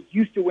McGregor, who's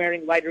used to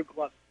wearing lighter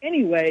gloves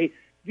anyway,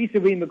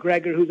 vis-a-vis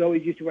McGregor, who's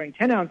always used to wearing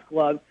 10-ounce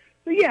gloves.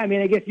 So, yeah, I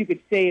mean, I guess you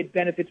could say it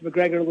benefits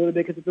McGregor a little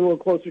bit because it's a little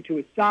closer to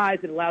his size.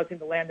 It allows him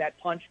to land that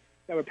punch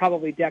that would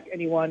probably deck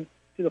anyone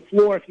to the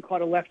floor if you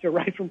caught a left or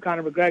right from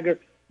Conor McGregor.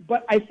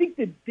 But I think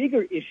the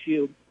bigger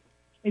issue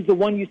is the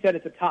one you said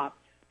at the top,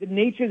 the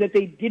nature that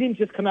they didn't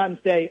just come out and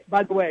say,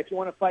 by the way, if you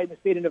want to fight in the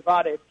state of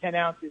Nevada, it's 10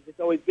 ounces. It's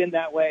always been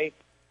that way.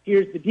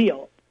 Here's the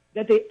deal.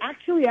 That they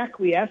actually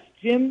acquiesced,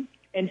 Jim,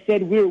 and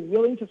said, we're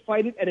willing to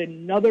fight it at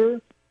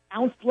another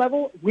ounce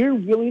level. We're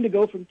willing to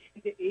go from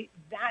 10 to 8.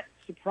 That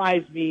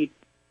surprised me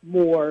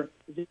more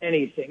than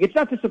anything. It's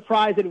not the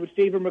surprise that it would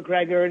favor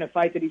McGregor in a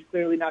fight that he's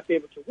clearly not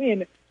favored to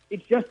win.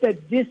 It's just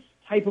that this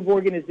type of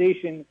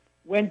organization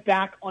went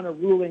back on a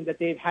ruling that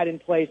they've had in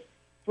place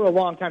for a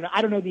long time. Now,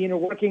 I don't know the inner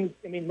workings.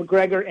 I mean,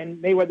 McGregor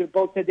and Mayweather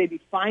both said they'd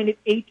be fine at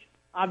 8.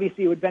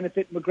 Obviously, it would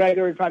benefit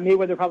McGregor, and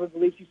Mayweather probably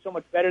believes he's so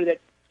much better that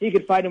he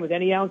could fight him with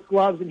any ounce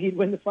gloves and he'd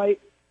win the fight.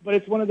 But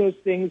it's one of those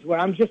things where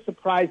I'm just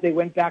surprised they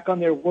went back on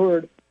their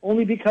word,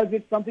 only because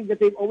it's something that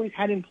they've always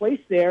had in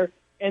place there,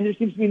 and there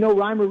seems to be no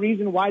rhyme or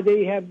reason why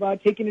they have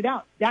taken it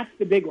out. That's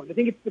the big one. I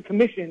think it's the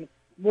commission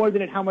more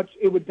than how much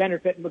it would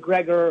benefit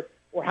McGregor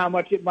or how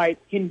much it might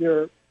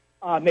hinder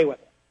Mayweather.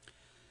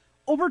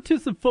 Over to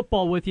some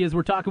football with you as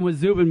we're talking with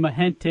Zubin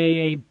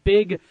Mehenti, a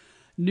big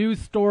news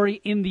story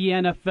in the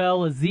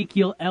NFL.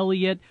 Ezekiel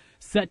Elliott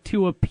set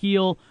to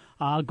appeal,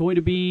 going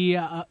to be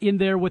in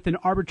there with an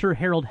arbiter,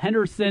 Harold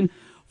Henderson,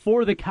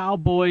 for the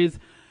Cowboys.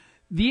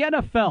 The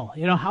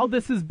NFL, how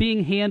this is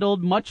being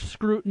handled, much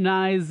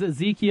scrutinized.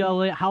 Ezekiel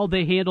Elliott, how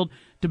they handled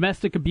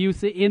domestic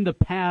abuse in the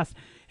past,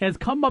 has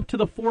come up to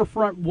the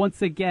forefront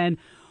once again.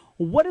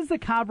 What is the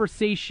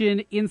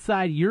conversation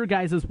inside your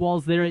guys'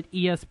 walls there at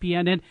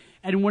ESPN?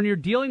 And when you're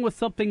dealing with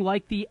something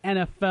like the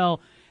NFL,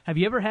 have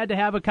you ever had to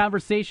have a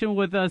conversation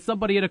with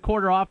somebody at a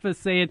corner office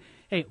saying,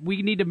 hey,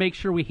 we need to make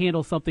sure we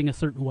handle something a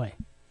certain way?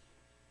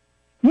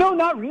 No,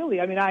 not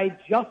really. I mean, I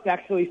just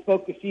actually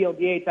spoke to Field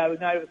Yates. I was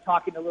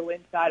talking a little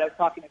inside. I was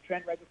talking to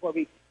Trent right before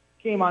we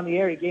came on the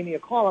air. He gave me a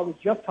call. I was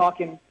just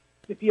talking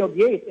to Field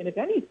Yates. And if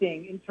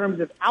anything, in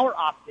terms of our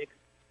optics,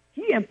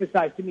 he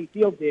emphasized to me,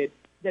 Field did,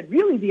 that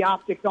really the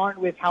optics aren't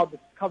with how the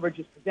coverage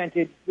is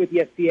presented with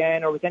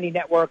ESPN or with any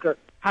network, or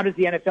how does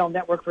the NFL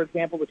Network, for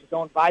example, which is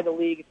owned by the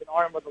league, it's an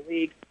arm of the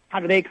league, how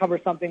do they cover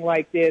something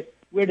like this?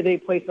 Where do they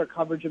place their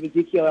coverage of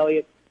Ezekiel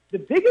Elliott? The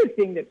bigger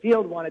thing that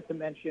Field wanted to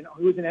mention,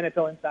 who's an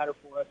NFL insider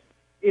for us,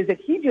 is that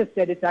he just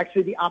said it's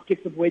actually the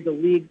optics of the way the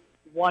league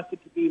wants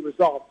it to be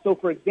resolved. So,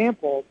 for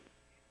example,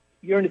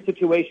 you're in a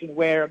situation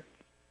where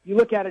you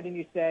look at it and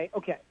you say,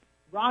 okay,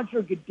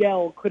 Roger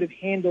Goodell could have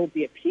handled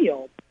the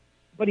appeal,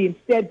 but he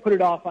instead put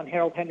it off on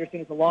Harold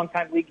Henderson as a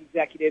longtime league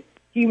executive.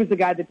 He was the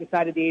guy that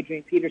decided the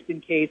Adrian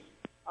Peterson case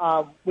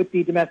with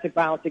the domestic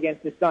violence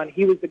against his son.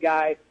 He was the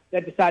guy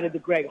that decided the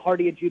Greg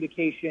Hardy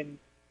adjudication,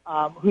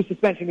 whose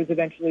suspension was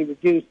eventually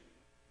reduced.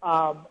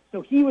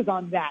 So he was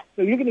on that.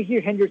 So you're going to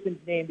hear Henderson's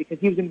name because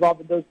he was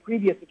involved in those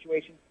previous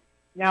situations.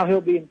 Now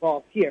he'll be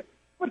involved here.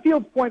 What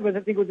Field's point was,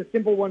 I think, was a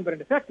simple one but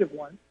an effective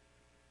one,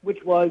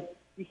 which was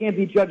you can't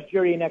be judge,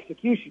 jury, and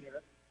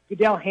executioner.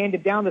 Goodell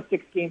handed down the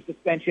 6-game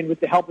suspension with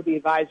the help of the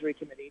advisory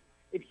committee.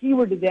 If he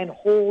were to then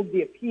hold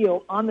the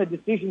appeal on the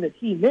decision that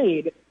he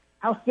made,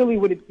 how silly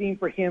would it seem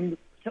for him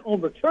to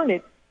overturn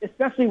it,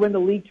 especially when the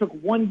league took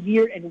 1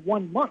 year and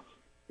 1 month?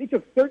 They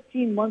took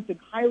 13 months and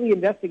highly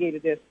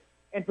investigated this,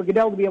 and for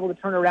Goodell to be able to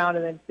turn around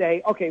and then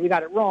say, okay, we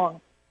got it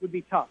wrong, would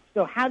be tough.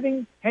 So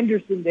having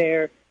Henderson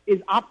there is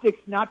optics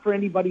not for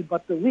anybody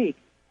but the league,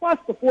 plus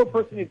the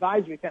 4-person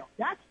advisory panel.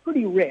 That's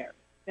pretty rare.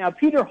 Now,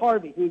 Peter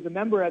Harvey, who's a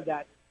member of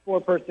that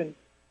 4-person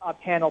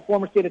panel,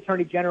 former state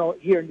attorney general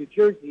here in New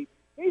Jersey,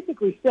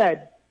 basically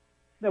said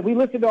that we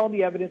listened to all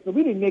the evidence, but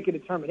we didn't make a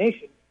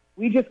determination.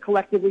 We just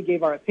collectively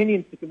gave our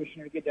opinions to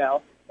Commissioner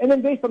Goodell, and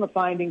then based on the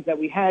findings that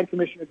we had,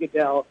 Commissioner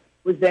Goodell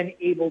was then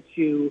able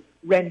to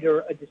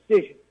render a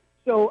decision.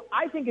 So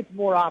I think it's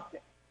more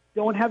optics.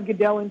 Don't have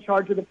Goodell in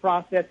charge of the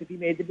process if he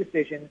made the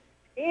decision,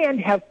 and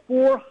have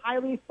 4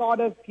 highly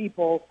thought-of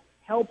people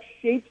help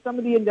shape some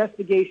of the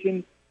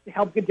investigation to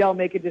help Goodell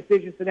make a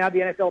decision. So now the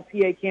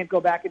NFLPA can't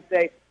go back and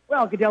say,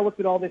 well, Goodell looked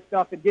at all this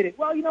stuff and did it.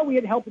 Well, we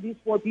had help with these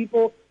 4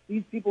 people.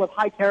 These people have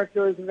high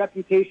characters and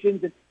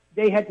reputations, and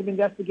they had some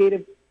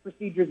investigative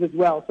procedures as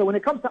well. So when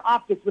it comes to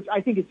optics, which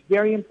I think is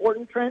very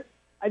important, Trent,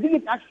 I think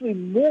it's actually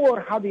more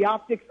how the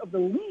optics of the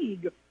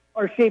league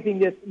are shaping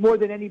this more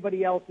than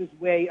anybody else's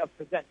way of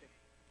presenting.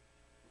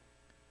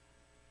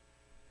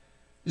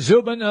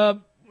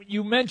 Zubin,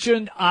 you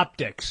mentioned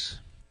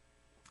optics.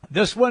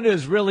 This one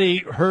is really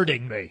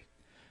hurting me.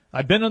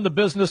 I've been in the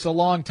business a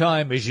long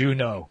time, as you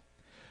know.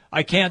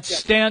 I can't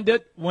stand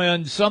it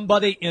when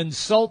somebody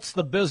insults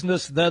the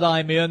business that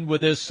I'm in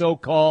with this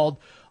so-called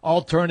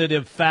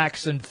alternative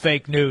facts and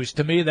fake news.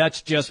 To me,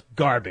 that's just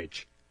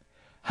garbage.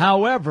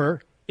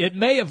 However, it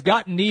may have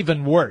gotten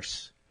even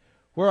worse.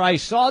 Where I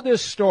saw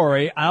this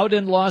story out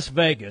in Las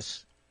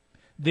Vegas,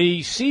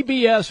 the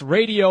CBS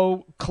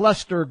radio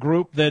cluster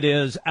group that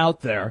is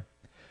out there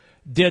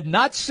did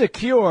not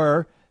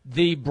secure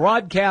the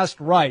broadcast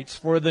rights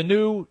for the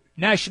new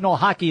National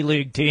Hockey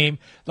League team,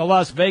 the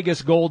Las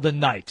Vegas Golden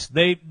Knights.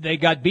 They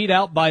got beat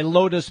out by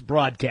Lotus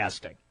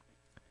Broadcasting.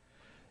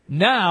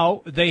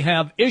 Now they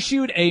have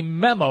issued a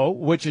memo,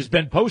 which has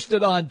been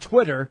posted on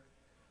Twitter,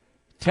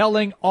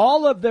 telling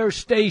all of their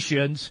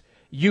stations,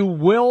 you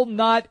will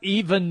not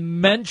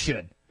even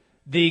mention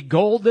the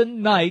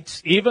Golden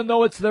Knights, even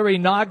though it's their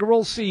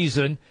inaugural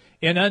season,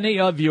 in any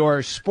of your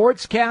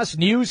sportscasts,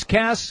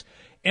 newscasts,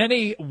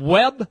 any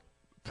web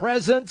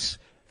presence,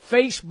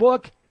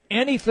 Facebook,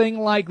 anything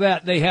like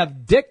that. They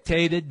have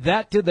dictated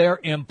that to their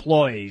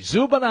employees.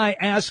 Zubin, I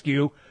ask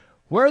you,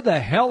 where the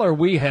hell are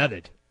we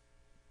headed?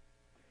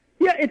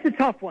 Yeah, it's a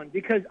tough one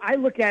because I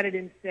look at it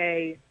and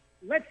say,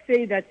 let's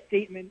say that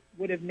statement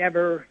would have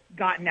never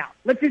gotten out.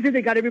 Let's just say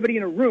they got everybody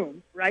in a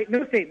room, right?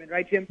 No statement,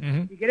 right, Jim?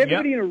 Mm-hmm. You get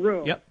everybody in a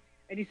room,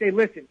 and you say,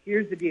 listen,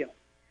 here's the deal.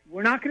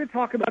 We're not going to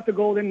talk about the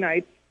Golden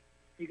Knights.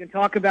 You can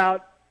talk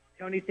about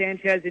Tony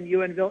Sanchez and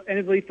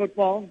UNLV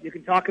football. You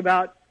can talk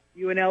about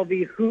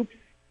UNLV hoops.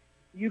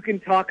 You can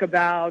talk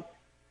about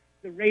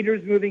the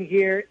Raiders moving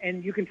here,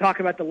 and you can talk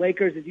about the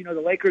Lakers. As you know,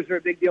 the Lakers are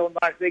a big deal in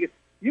Las Vegas.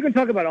 You can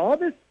talk about all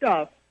this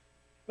stuff,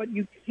 but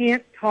you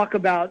can't talk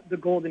about the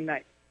Golden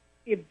Knights.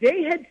 If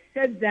they had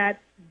said that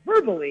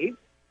verbally,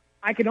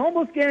 I can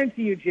almost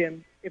guarantee you,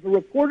 Jim, if a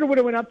reporter would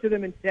have went up to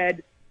them and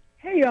said,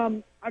 hey,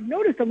 I've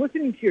noticed I'm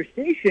listening to your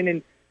station,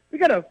 and we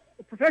got a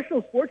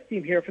professional sports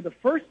team here for the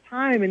first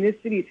time in this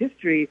city's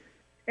history,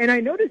 and I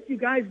noticed you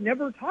guys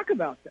never talk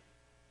about them.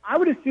 I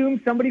would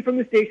assume somebody from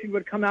the station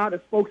would come out,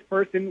 a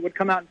spokesperson would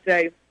come out and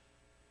say,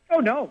 oh,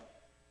 no,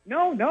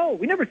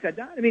 we never said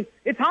that. I mean,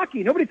 it's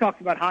hockey. Nobody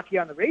talks about hockey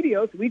on the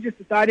radio, so we just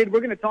decided we're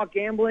going to talk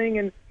gambling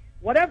and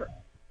whatever.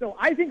 So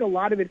I think a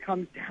lot of it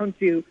comes down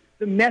to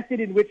the method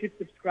in which it's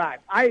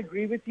subscribed. I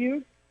agree with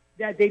you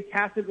that they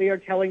tacitly are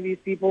telling these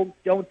people,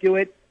 don't do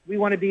it. We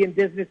want to be in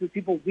business with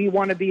people we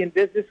want to be in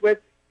business with.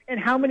 And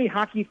how many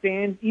hockey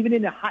fans, even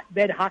in the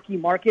hotbed hockey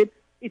market,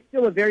 it's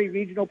still a very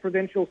regional,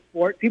 provincial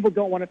sport. People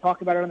don't want to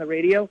talk about it on the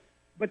radio.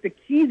 But the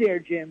key there,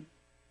 Jim,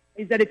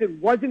 is that if it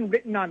wasn't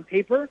written on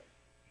paper,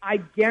 I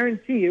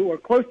guarantee you, or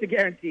close to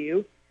guarantee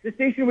you, the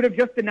station would have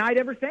just denied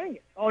ever saying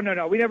it. Oh,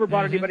 no, we never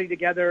brought anybody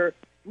together.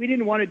 We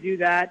didn't want to do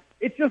that.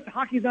 It's just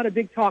hockey's not a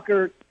big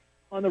talker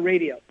on the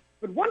radio.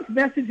 But once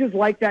messages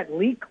like that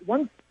leak,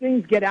 once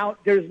things get out,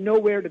 there's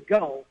nowhere to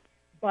go.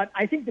 But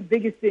I think the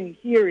biggest thing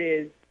here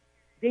is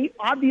they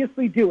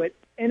obviously do it,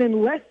 and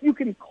unless you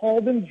can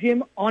call them,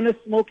 Jim, on a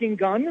smoking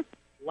gun,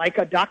 like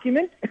a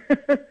document,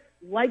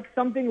 like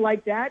something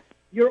like that,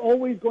 you're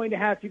always going to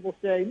have people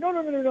say,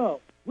 no.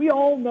 We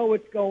all know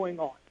what's going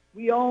on.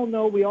 We all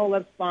know, we all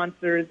have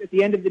sponsors. At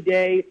the end of the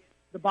day,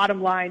 the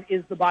bottom line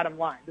is the bottom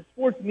line. The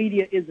sports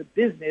media is a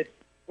business,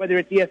 whether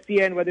it's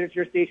ESPN, whether it's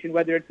your station,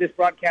 whether it's this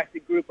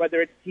broadcasting group,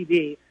 whether it's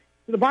TV.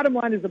 So the bottom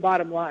line is the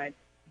bottom line.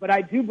 But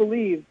I do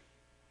believe,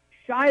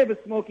 shy of a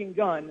smoking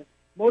gun,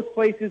 most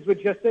places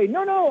would just say,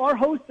 no, our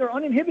hosts are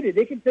uninhibited.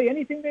 They can say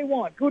anything they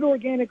want. Good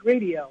organic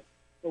radio.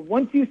 But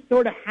once you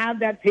sort of have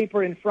that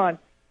paper in front,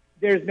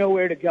 there's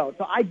nowhere to go.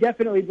 So I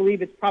definitely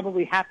believe it's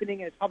probably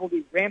happening, and it's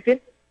probably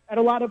rampant at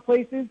a lot of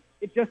places.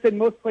 It's just that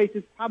most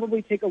places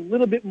probably take a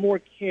little bit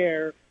more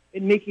care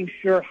in making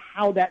sure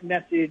how that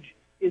message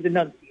is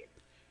enunciated.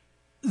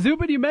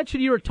 Zubin, you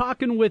mentioned you were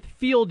talking with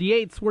Field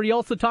Yates. Were you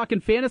also talking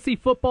fantasy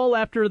football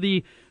after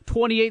the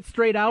 28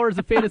 straight hours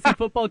of fantasy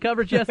football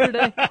coverage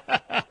yesterday?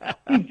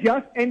 He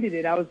just ended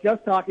it. I was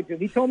just talking to him.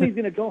 He told me he's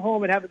going to go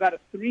home and have about a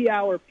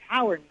 3-hour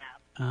power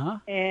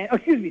nap. And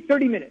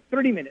 30 minutes.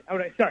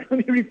 Sorry, let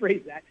me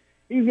rephrase that.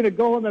 He's going to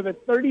go home and have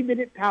a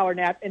 30-minute power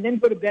nap and then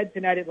go to bed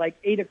tonight at like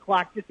 8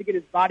 o'clock just to get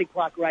his body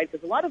clock right,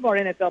 because a lot of our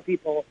NFL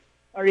people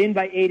are in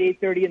by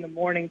 8:30 in the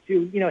morning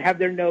to, have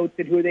their notes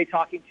and who are they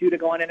talking to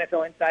go on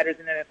NFL Insiders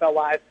and NFL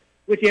Live,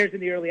 which airs in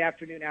the early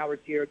afternoon hours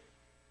here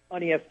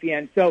on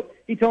ESPN. So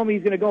he told me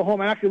he's going to go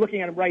home. I'm actually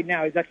looking at him right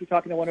now. He's actually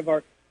talking to one of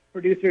our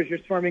producers,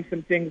 just firming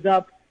some things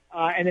up,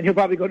 and then he'll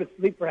probably go to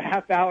sleep for a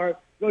half hour,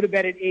 go to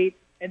bed at 8,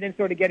 and then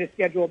sort of get his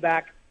schedule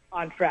back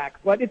on track.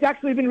 But it's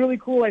actually been really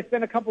cool. I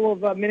spent a couple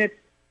of minutes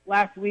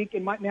last week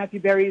in Matthew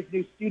Berry's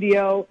new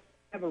studio.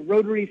 I have a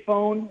rotary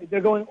phone.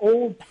 They're going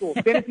old school.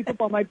 Fantasy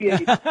football might be a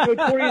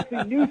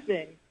notoriously new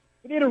thing.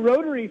 But they had a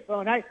rotary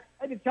phone. I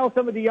had to tell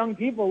some of the young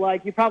people,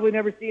 like, you've probably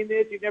never seen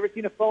this. You've never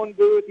seen a phone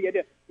booth. You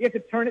have to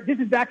turn it. This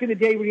is back in the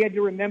day where you had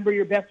to remember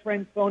your best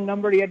friend's phone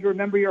number. You had to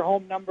remember your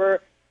home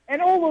number.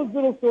 And all those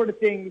little sort of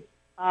things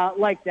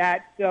like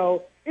that.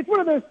 So it's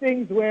one of those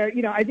things where,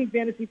 I think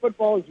fantasy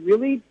football has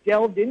really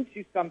delved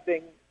into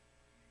something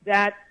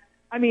that,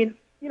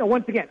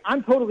 once again,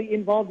 I'm totally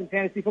involved in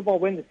fantasy football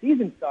when the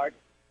season starts,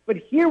 but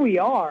here we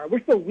are.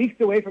 We're still weeks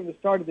away from the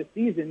start of the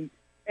season,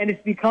 and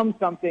it's become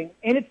something.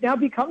 And it's now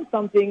become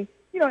something,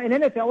 an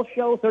NFL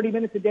show, 30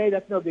 minutes a day,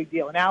 that's no big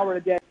deal, an hour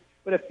a day.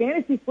 But a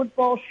fantasy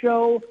football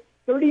show,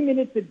 30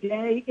 minutes a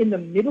day in the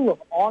middle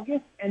of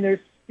August, and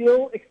there's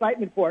still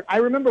excitement for it. I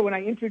remember when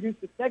I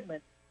introduced the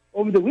segment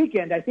over the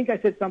weekend, I think I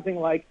said something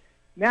like,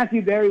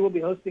 Matthew Berry will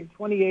be hosting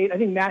 28. I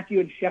think Matthew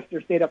and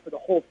Schefter stayed up for the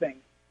whole thing.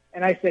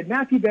 And I said,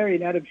 Matthew Berry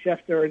and Adam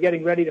Schefter are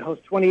getting ready to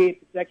host 28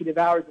 consecutive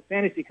hours of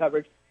fantasy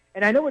coverage.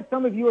 And I know what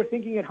some of you are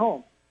thinking at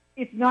home.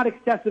 It's not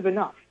excessive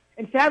enough.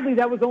 And sadly,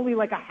 that was only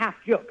like a half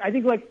joke. I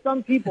think like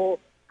some people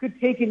could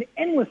take an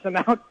endless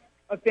amount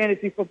of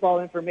fantasy football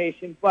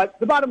information. But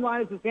the bottom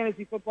line is with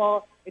fantasy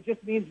football, it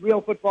just means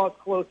real football is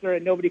closer,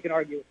 and nobody can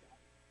argue with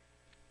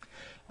that.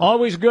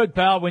 Always good,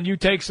 pal, when you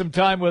take some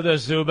time with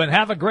us, Zubin.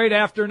 Have a great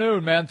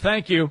afternoon, man.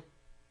 Thank you.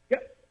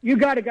 Yep, you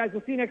got it, guys.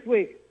 We'll see you next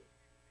week.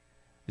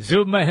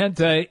 Zubin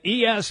Mehenti,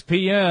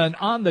 ESPN,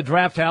 on the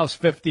Draft House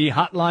 50,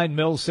 Hotline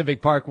Mills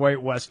Civic Parkway,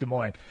 West Des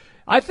Moines.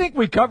 I think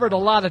we covered a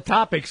lot of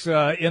topics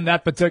in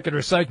that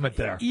particular segment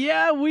there.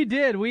 Yeah, we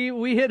did.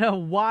 We hit a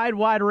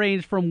wide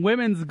range from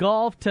women's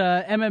golf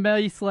to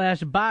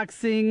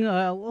MMA/boxing,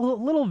 a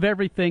little of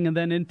everything, and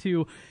then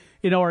into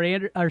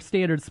our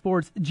standard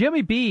sports.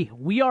 Jimmy B,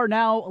 we are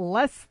now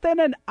less than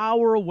an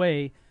hour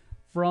away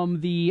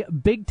from the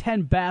Big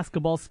Ten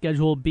basketball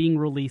schedule being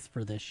released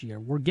for this year.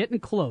 We're getting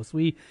close.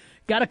 We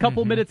got a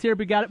couple minutes here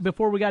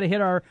before we got to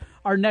hit our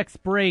next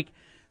break.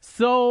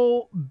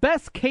 So,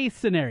 best case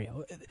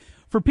scenario.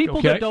 For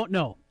people that don't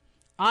know,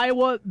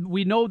 Iowa,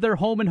 we know they're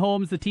home and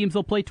homes. The teams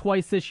will play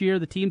twice this year.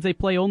 The teams they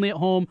play only at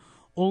home,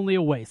 only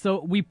away.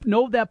 So we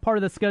know that part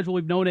of the schedule.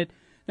 We've known it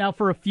now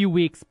for a few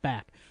weeks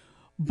back.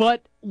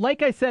 But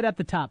like I said at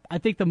the top, I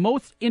think the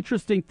most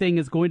interesting thing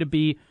is going to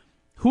be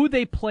who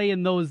they play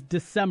in those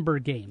December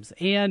games.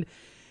 And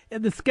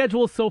the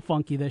schedule is so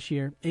funky this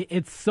year.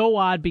 It's so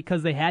odd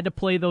because they had to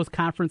play those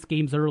conference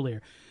games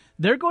earlier.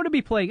 They're going to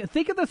be playing,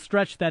 think of the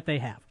stretch that they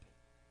have.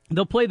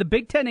 They'll play the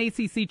Big Ten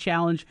ACC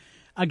Challenge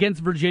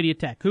against Virginia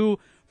Tech, who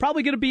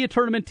probably going to be a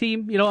tournament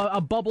team, a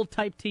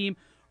bubble-type team.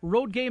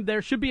 Road game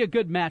there should be a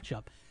good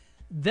matchup.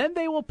 Then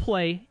they will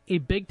play a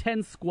Big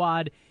Ten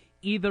squad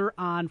either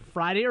on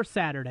Friday or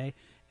Saturday,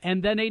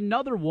 and then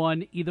another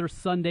one either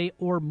Sunday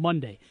or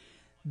Monday.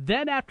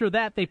 Then after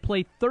that, they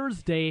play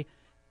Thursday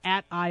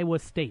at Iowa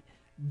State.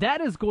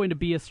 That is going to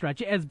be a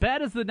stretch. As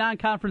bad as the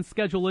non-conference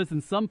schedule is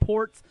in some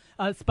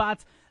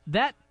spots,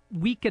 that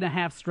week and a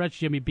half stretch,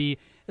 Jimmy B,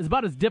 is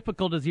about as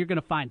difficult as you're going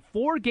to find.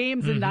 4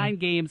 games and 9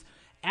 games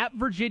at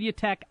Virginia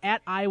Tech,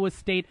 at Iowa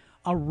State,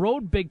 a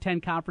road Big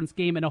Ten Conference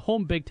game, and a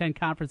home Big Ten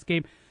Conference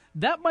game.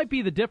 That might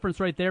be the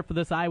difference right there for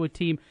this Iowa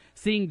team,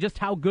 seeing just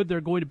how good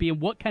they're going to be and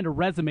what kind of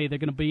resume they're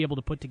going to be able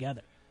to put together.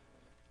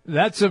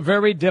 That's a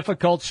very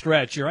difficult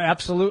stretch. You're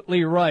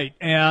absolutely right.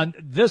 And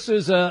this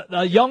is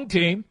a young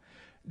team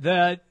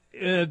that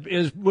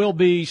will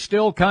be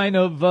still kind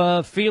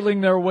of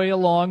feeling their way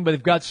along, but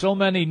they've got so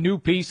many new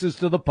pieces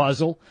to the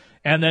puzzle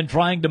and then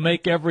trying to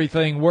make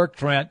everything work,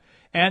 Trent.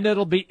 And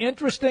it'll be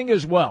interesting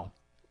as well.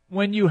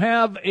 When you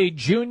have a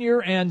junior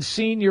and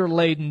senior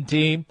laden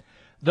team,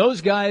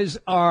 those guys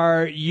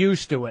are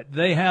used to it.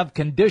 They have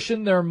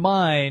conditioned their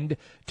mind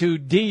to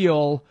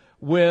deal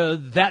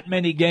with that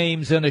many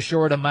games in a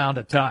short amount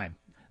of time.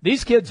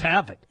 These kids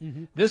have it.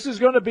 Mm-hmm. This is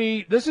going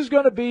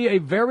to be a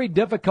very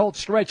difficult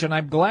stretch, and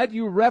I'm glad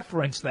you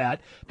referenced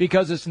that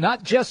because it's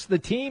not just the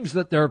teams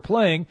that they're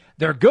playing.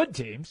 They're good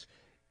teams,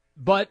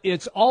 but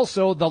it's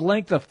also the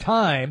length of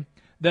time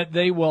that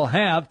they will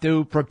have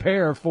to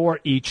prepare for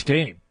each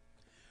team.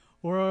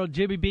 Or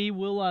Jimmy B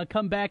will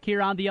come back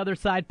here on the other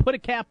side, put a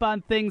cap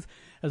on things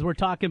as we're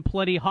talking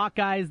plenty.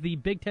 Hawkeyes, the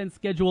Big Ten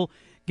schedule,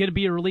 going to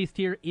be released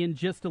here in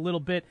just a little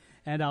bit,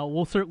 and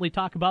we'll certainly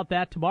talk about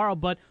that tomorrow.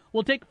 But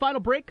we'll take a final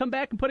break, come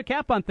back, and put a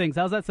cap on things.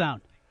 How's that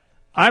sound?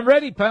 I'm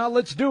ready, pal.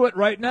 Let's do it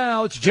right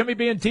now. It's Jimmy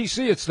B and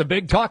TC. It's the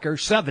Big Talker,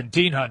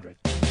 1700.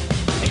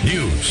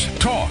 News,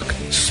 talk,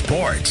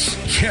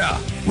 sports.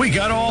 Yeah, we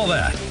got all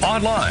that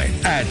online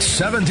at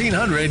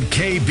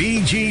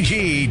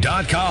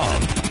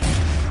 1700kbgg.com.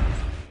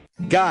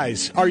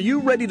 Guys, are you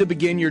ready to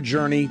begin your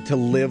journey to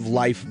live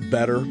life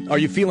better? Are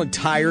you feeling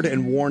tired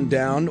and worn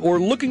down,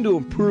 or looking to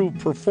improve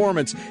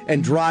performance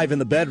and drive in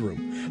the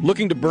bedroom?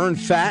 Looking to burn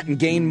fat and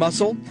gain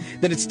muscle?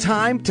 Then it's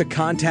time to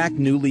contact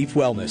New Leaf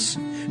Wellness.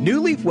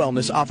 New Leaf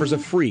Wellness offers a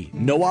free,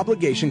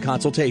 no-obligation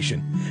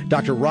consultation.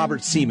 Dr.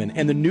 Robert Seaman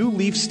and the New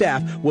Leaf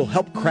staff will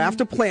help craft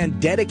a plan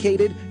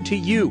dedicated to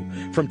you.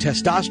 From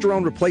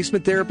testosterone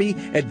replacement therapy,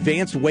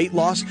 advanced weight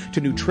loss,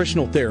 to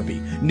nutritional therapy,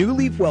 New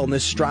Leaf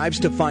Wellness strives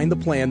to find the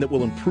plan that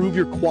will improve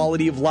your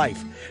quality of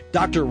life.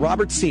 Dr.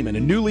 Robert Seaman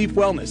and New Leaf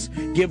Wellness.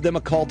 Give them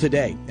a call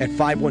today at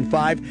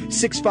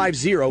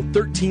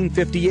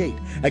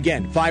 515-650-1358.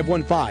 Again,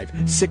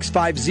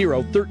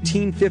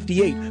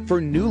 515-650-1358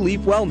 for New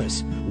Leaf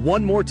Wellness.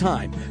 One more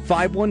time,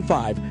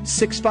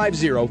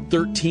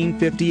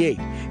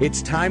 515-650-1358.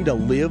 It's time to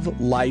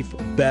live life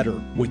better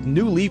with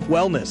New Leaf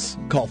Wellness.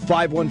 Call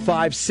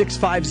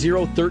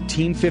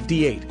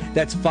 515-650-1358.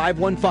 That's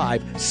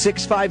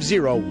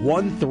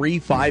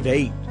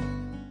 515-650-1358.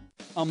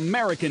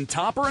 American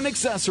Topper and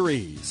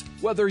Accessories.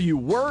 Whether you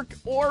work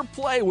or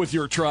play with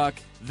your truck,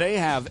 they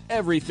have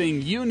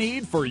everything you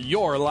need for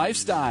your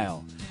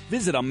lifestyle.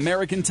 Visit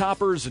American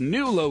Topper's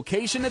new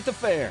location at the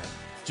fair,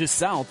 just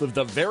south of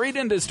the Varied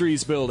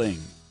Industries building.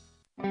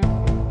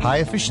 High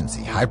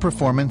efficiency, high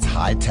performance,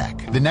 high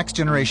tech. The next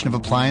generation of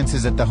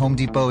appliances at the Home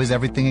Depot is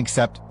everything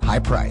except high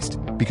priced.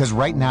 Because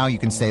right now you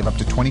can save up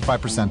to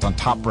 25% on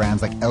top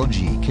brands like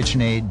LG,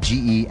 KitchenAid,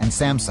 GE, and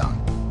Samsung.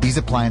 These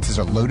appliances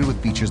are loaded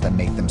with features that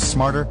make them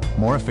smarter,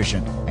 more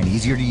efficient, and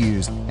easier to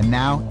use, and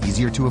now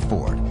easier to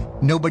afford.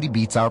 Nobody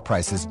beats our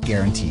prices,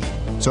 guaranteed.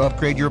 So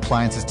upgrade your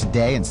appliances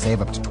today and save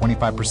up to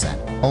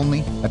 25%.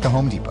 Only at the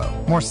Home Depot.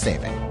 More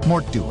saving, more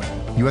doing.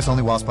 U.S.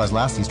 only while supplies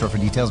last. See store for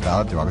details,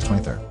 valid through August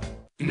 23rd.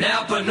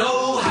 Napa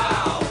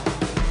know-how.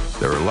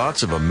 There are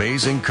lots of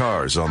amazing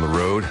cars on the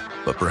road,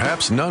 but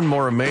perhaps none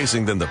more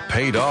amazing than the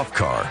paid-off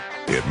car.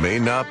 It may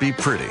not be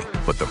pretty,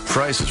 but the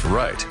price is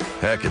right.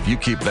 Heck, if you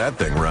keep that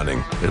thing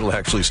running, it'll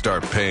actually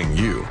start paying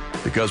you.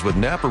 Because with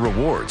Napa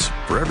Rewards,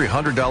 for every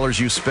 $100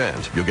 you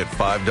spend, you'll get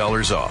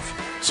 $5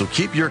 off. So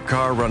keep your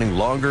car running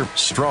longer,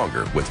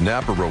 stronger with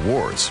Napa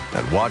Rewards,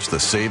 and watch the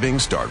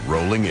savings start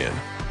rolling in.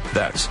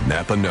 That's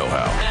Napa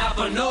know-how.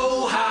 Napa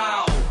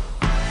know-how.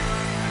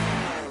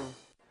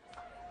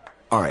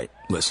 All right,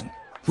 listen.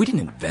 We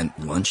didn't invent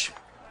lunch.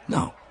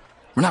 No,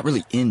 we're not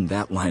really in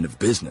that line of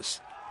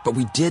business. But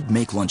we did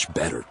make lunch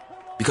better,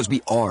 because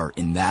we are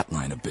in that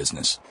line of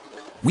business.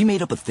 We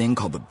made up a thing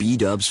called the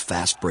B-Dubs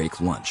Fast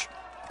Break Lunch.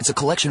 It's a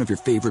collection of your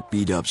favorite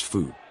B-Dubs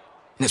food.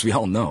 And as we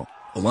all know,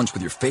 a lunch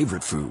with your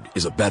favorite food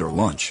is a better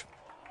lunch.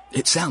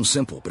 It sounds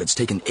simple, but it's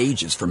taken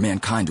ages for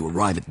mankind to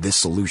arrive at this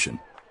solution.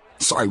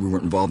 Sorry we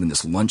weren't involved in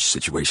this lunch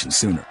situation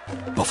sooner.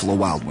 Buffalo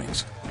Wild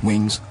Wings.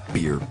 Wings,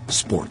 beer,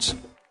 sports.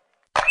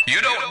 You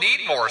don't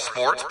need more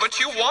sports, but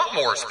you want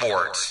more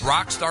sports.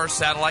 Rockstar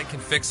Satellite can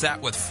fix that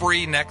with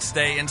free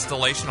next-day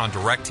installation on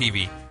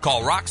DirecTV.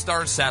 Call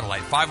Rockstar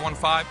Satellite,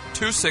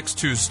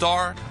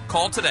 515-262-STAR.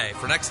 Call today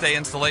for next-day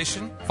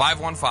installation,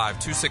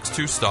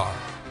 515-262-STAR.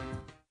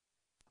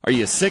 Are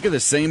you sick of the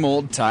same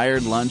old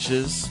tired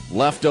lunches,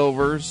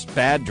 leftovers,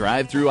 bad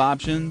drive-thru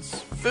options?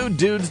 Food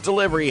Dudes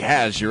Delivery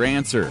has your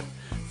answer.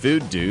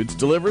 Food Dudes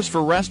delivers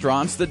for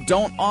restaurants that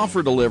don't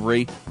offer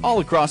delivery all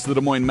across the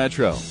Des Moines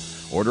Metro.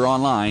 Order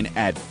online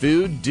at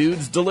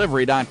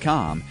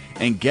fooddudesdelivery.com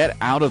and get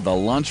out of the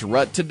lunch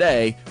rut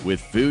today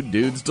with Food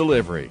Dudes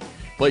Delivery.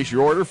 Place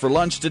your order for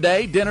lunch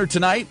today, dinner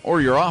tonight,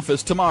 or your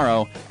office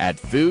tomorrow at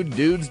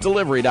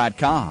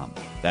fooddudesdelivery.com.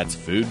 That's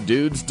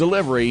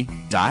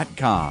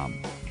fooddudesdelivery.com.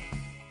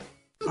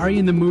 Are you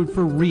in the mood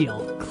for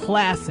real,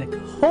 classic,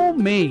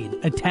 homemade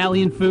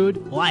Italian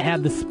food? Well, I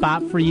have the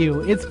spot for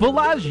you. It's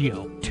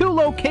Villaggio. 2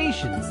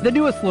 locations. The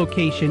newest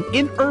location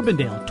in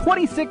Urbandale,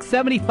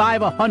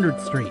 2675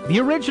 100th Street.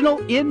 The original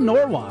in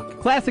Norwalk.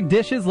 Classic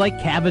dishes like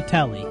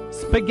cavatelli,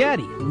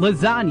 spaghetti,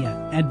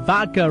 lasagna, and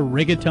vodka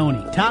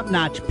rigatoni.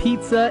 Top-notch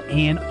pizza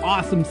and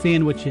awesome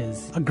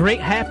sandwiches. A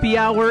great happy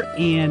hour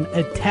and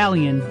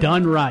Italian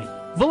done right.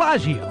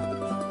 Villaggio.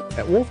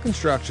 At Wolf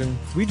Construction,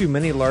 we do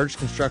many large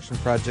construction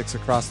projects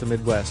across the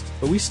Midwest,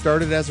 but we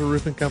started as a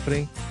roofing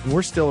company, and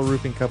we're still a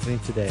roofing company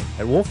today.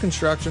 At Wolf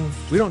Construction,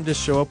 we don't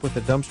just show up with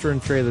a dumpster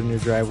and trailer in your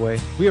driveway.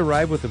 We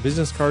arrive with a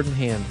business card in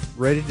hand,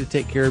 ready to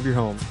take care of your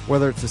home.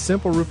 Whether it's a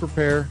simple roof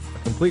repair, a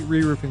complete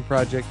re-roofing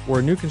project, or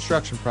a new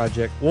construction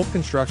project, Wolf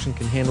Construction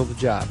can handle the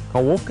job.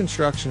 Call Wolf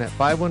Construction at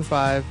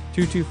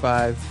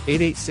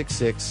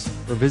 515-225-8866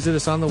 or visit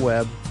us on the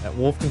web at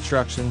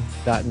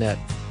wolfconstruction.net.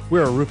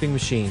 We're a roofing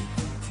machine.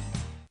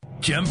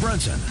 Jim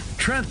Brunson,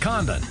 Trent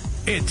Condon.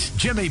 It's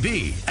Jimmy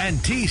B and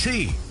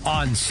TC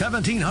on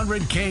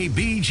 1700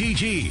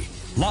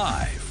 KBGG.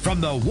 Live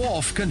from the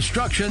Wolf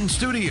Construction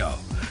Studio.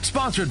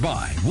 Sponsored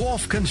by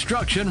Wolf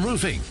Construction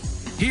Roofing.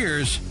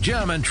 Here's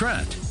Jim and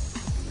Trent.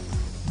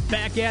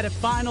 Back at it,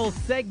 final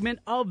segment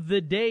of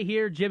the day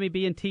here. Jimmy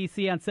B and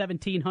TC on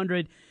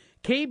 1700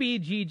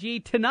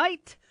 KBGG.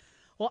 Tonight,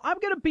 well, I'm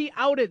going to be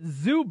out at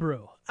Zoo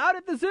Brew, out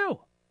at the zoo.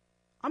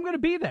 I'm going to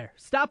be there.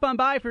 Stop on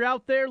by if you're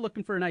out there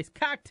looking for a nice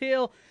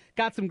cocktail.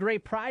 Got some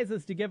great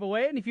prizes to give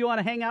away. And if you want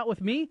to hang out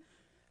with me, I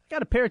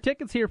got a pair of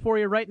tickets here for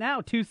you right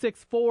now.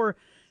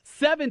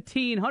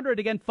 264-1700.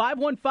 Again,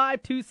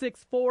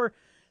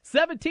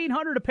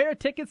 515-264-1700. A pair of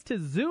tickets to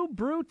Zoo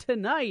Brew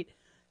tonight.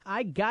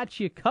 I got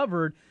you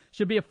covered.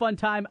 Should be a fun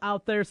time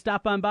out there.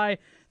 Stop on by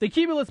the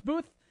Cumulus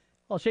booth.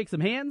 I'll shake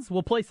some hands.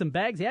 We'll play some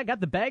bags. Yeah, I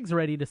got the bags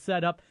ready to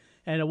set up.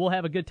 And we'll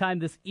have a good time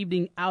this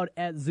evening out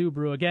at Zoo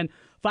Brew. Again,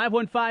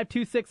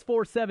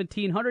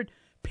 515-264-1700.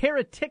 Pair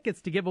of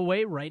tickets to give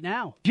away right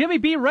now. Jimmy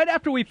B, right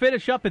after we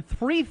finish up at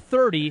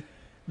 3:30,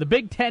 the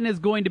Big Ten is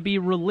going to be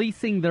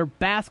releasing their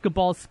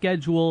basketball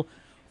schedule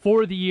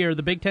for the year.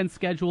 The Big Ten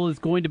schedule is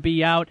going to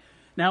be out.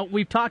 Now,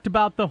 we've talked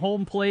about the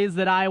home plays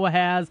that Iowa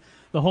has,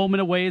 the home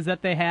and aways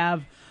that they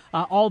have,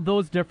 all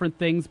those different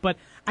things. But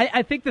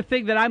I think the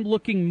thing that I'm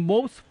looking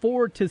most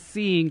forward to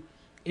seeing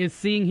is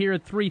seeing here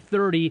at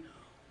 3:30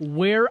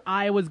 where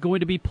Iowa's going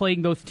to be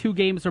playing those 2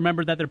 games.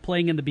 Remember that they're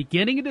playing in the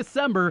beginning of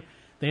December.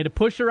 They had to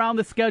push around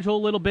the schedule a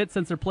little bit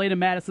since they're playing in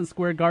Madison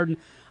Square Garden.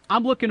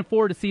 I'm looking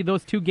forward to see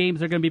those 2 games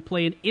they're going to be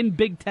playing in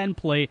Big Ten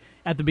play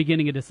at the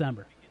beginning of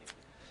December.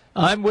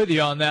 I'm with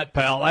you on that,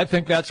 pal. I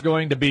think that's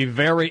going to be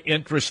very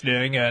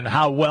interesting and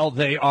how well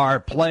they are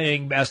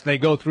playing as they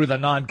go through the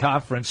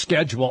non-conference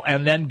schedule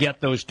and then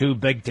get those 2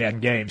 Big Ten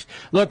games.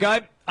 Look,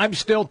 I'm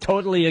still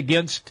totally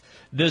against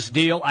this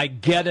deal. I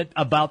get it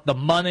about the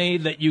money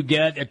that you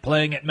get at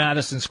playing at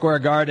Madison Square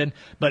Garden,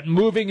 but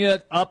moving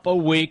it up a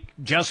week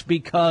just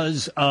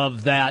because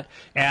of that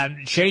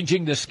and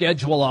changing the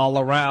schedule all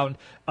around,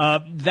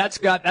 that's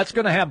going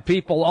to have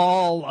people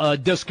all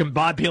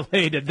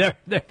discombobulated.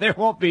 They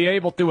won't be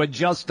able to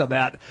adjust to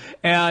that.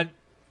 And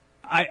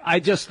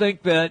I just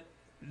think that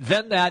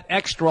then that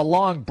extra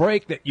long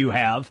break that you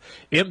have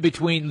in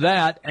between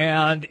that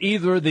and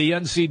either the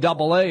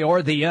NCAA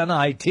or the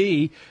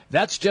NIT,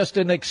 that's just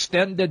an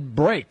extended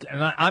break.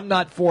 And I'm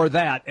not for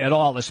that at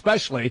all,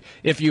 especially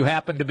if you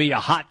happen to be a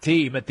hot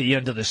team at the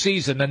end of the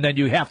season and then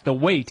you have to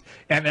wait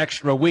an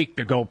extra week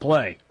to go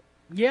play.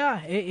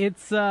 Yeah,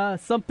 it's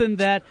something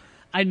that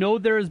I know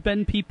there has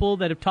been people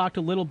that have talked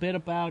a little bit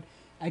about.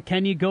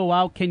 Can you go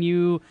out? Can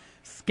you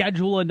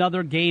schedule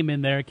another game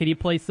in there? Can you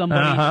play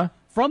somebody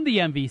from the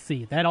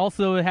MVC? That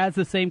also has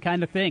the same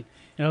kind of thing,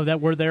 that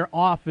where they're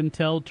off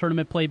until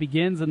tournament play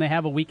begins and they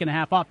have a week and a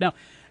half off. Now,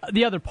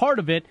 the other part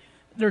of it,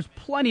 there's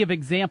plenty of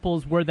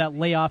examples where that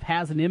layoff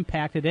hasn't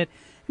impacted it.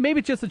 Maybe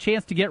it's just a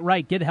chance to get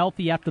right, get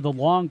healthy after the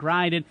long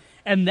grind.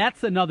 And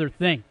that's another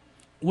thing.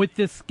 With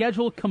this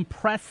schedule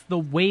compressed the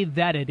way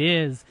that it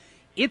is,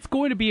 it's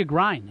going to be a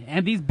grind.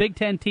 And these Big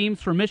Ten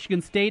teams from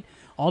Michigan State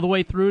all the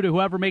way through to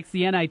whoever makes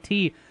the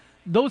NIT,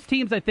 those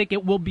teams, I think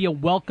it will be a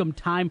welcome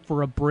time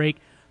for a break.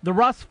 The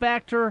rust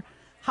factor,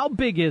 how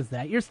big is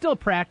that? You're still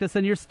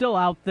practicing. You're still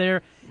out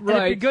there. Right.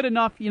 And if you're good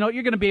enough, you're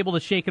going to be able to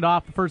shake it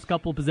off the first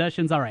couple of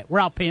possessions. All right, we're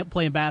out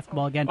playing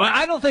basketball again. Well,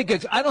 I don't think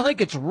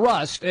it's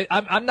rust.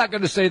 I'm not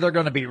going to say they're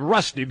going to be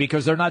rusty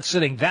because they're not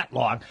sitting that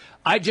long.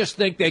 I just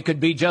think they could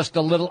be just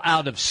a little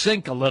out of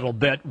sync a little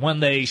bit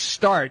when they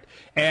start,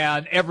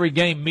 and every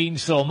game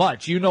means so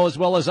much. You know as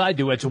well as I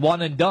do, it's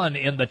one and done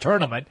in the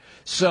tournament.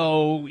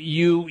 So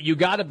you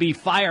got to be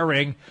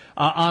firing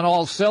on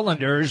all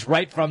cylinders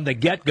right from the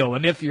get-go.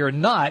 And if you're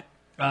not,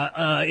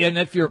 and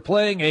if you're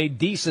playing a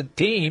decent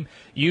team,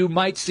 you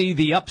might see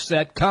the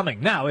upset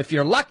coming. Now, if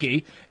you're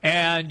lucky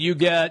and you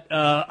get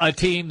a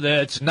team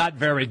that's not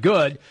very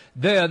good,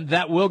 then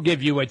that will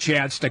give you a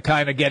chance to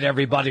kind of get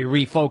everybody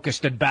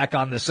refocused and back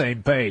on the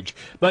same page.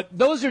 But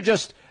those are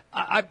just,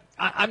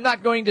 I'm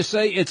not going to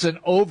say it's an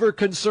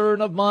over-concern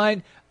of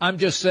mine. I'm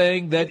just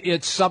saying that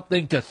it's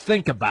something to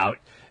think about,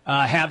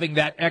 having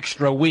that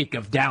extra week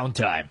of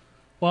downtime.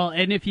 Well,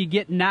 and if you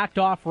get knocked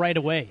off right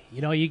away,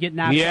 you get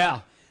knocked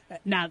off.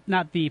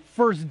 Not the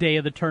first day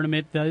of the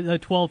tournament, the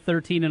 12,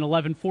 13, and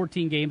 11,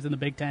 14 games in the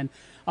Big Ten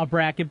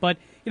bracket. But,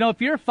 if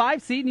you're a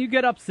 5 seed and you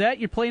get upset,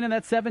 you're playing in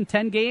that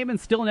 7-10 game and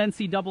still an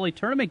NCAA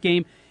tournament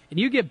game, and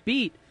you get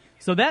beat.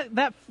 So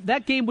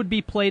that game would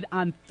be played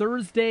on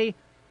Thursday,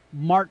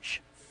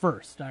 March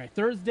 1st. All right,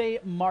 Thursday,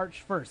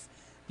 March 1st.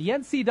 The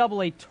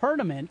NCAA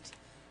tournament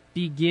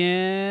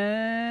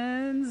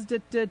begins,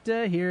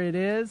 here it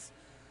is.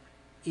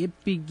 It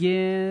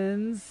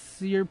begins,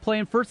 you're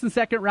playing first and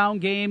second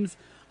round games.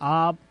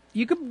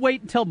 You could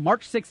wait until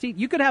March 16th.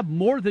 You could have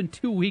more than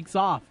 2 weeks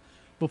off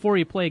before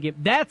you play a game.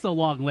 That's a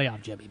long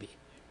layoff, Jimmy B.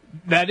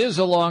 That is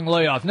a long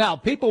layoff. Now,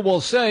 people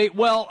will say,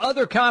 well,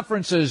 other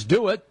conferences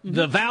do it. Mm-hmm.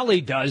 The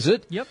Valley does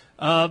it. Yep.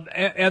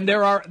 And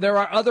there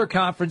are other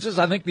conferences.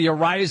 I think the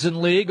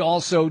Horizon League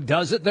also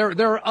does it.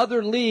 There are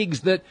other leagues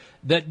that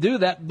do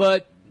that,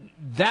 but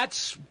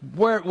that's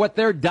what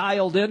they're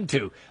dialed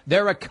into.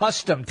 They're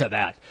accustomed to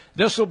that.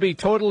 This will be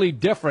totally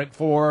different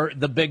for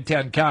the Big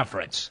Ten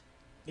Conference.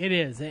 It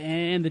is,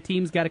 and the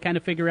team's got to kind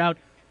of figure out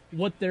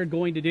what they're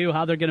going to do,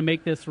 how they're going to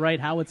make this right,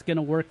 how it's going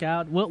to work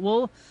out.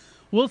 We'll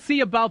see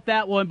about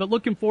that one, but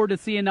looking forward to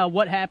seeing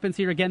what happens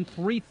here. Again,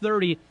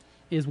 3:30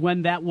 is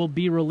when that will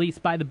be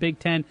released by the Big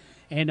Ten,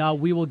 and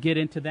we will get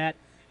into that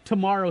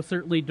tomorrow,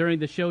 certainly during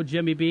the show,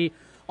 Jimmy B.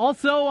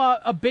 Also,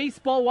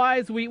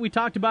 baseball-wise, we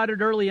talked about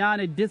it early on,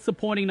 a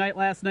disappointing night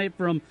last night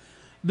from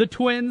the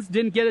Twins.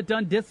 Didn't get it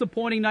done.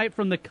 Disappointing night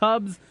from the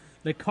Cubs,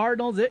 the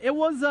Cardinals. It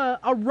was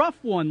a rough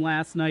one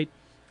last night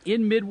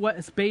in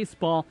Midwest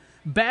baseball.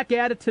 Back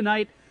at it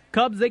tonight.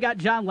 Cubs, they got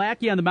John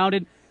Lackey on the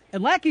mound,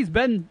 and Lackey's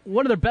been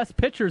one of their best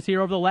pitchers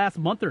here over the last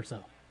month or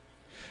so.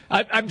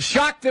 I'm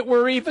shocked that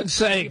we're even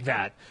saying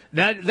that.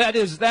 That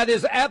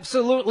is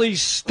absolutely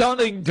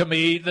stunning to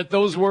me that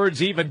those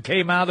words even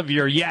came out of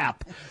your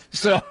yap.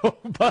 So,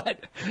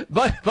 but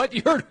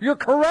you're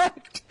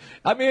correct.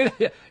 I mean,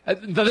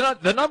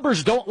 the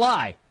numbers don't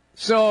lie.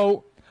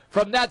 So,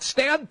 from that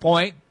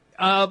standpoint,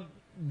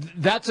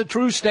 that's a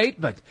true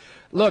statement.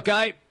 Look,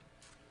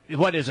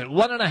 what is it,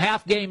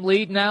 1.5 game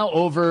lead now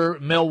over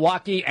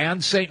Milwaukee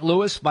and St.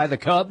 Louis by the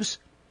Cubs?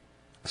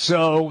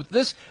 So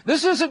this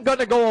isn't going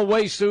to go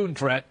away soon,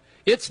 Trent.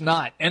 It's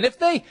not. And if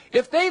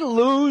they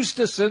lose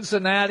to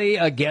Cincinnati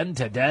again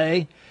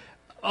today,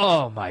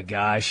 oh my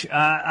gosh,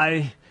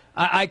 I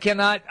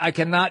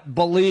cannot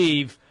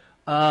believe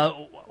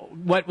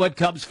what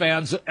Cubs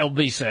fans will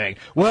be saying.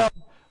 Well,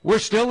 we're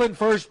still in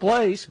first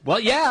place. Well,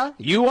 yeah,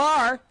 you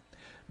are,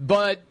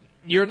 but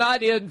you're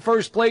not in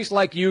first place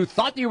like you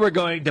thought you were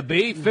going to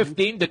be,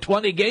 15 to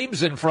 20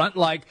 games in front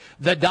like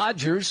the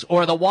Dodgers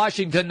or the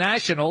Washington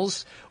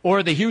Nationals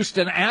or the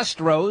Houston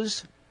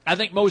Astros. I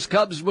think most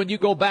Cubs, when you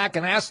go back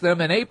and ask them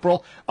in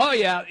April, oh,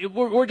 yeah,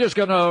 we're just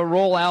going to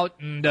roll out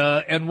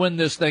and win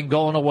this thing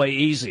going away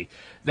easy.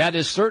 That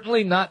is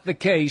certainly not the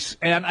case,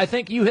 and I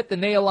think you hit the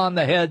nail on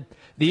the head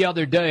the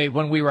other day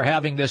when we were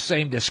having this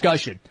same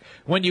discussion,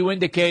 when you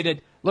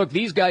indicated, look,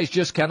 these guys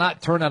just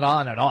cannot turn it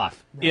on and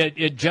off.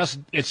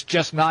 It's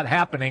just not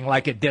happening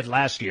like it did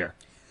last year.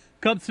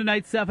 Cubs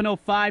tonight,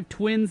 7:05.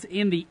 Twins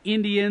in the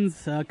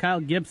Indians.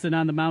 Kyle Gibson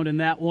on the mound in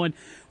that one.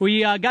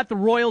 We got the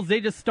Royals. They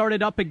just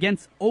started up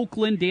against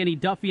Oakland. Danny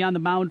Duffy on the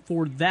mound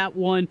for that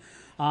one.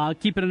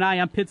 Keeping an eye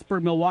on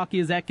Pittsburgh, Milwaukee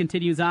as that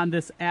continues on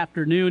this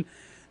afternoon.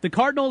 The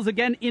Cardinals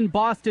again in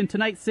Boston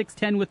tonight,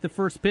 6:10 with the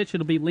first pitch.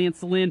 It'll be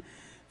Lance Lynn.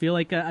 Feel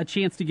like a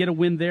chance to get a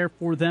win there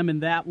for them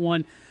in that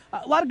one.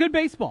 A lot of good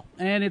baseball,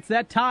 and it's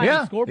that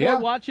time. Scoreboard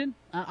watching.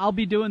 I'll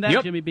be doing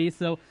that, Jimmy B.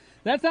 So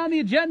that's on the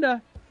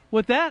agenda.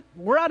 With that,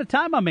 we're out of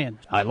time, my man.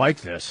 I like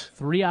this.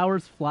 3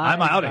 hours fly.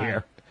 I'm out of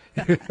here.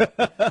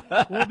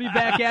 We'll be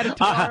back at it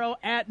tomorrow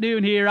at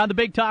noon here on the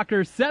Big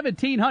Talker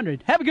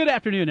 1700. Have a good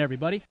afternoon,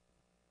 everybody.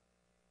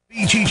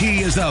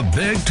 BGG is the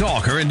Big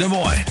Talker in Des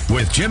Moines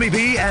with Jimmy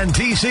B and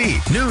TC.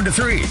 Noon to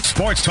 3.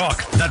 Sports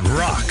talk that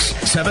rocks.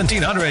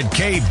 1700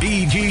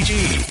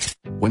 KBGG.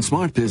 When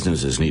smart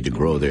businesses need to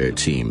grow their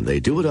team, they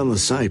do it on the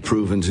site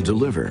proven to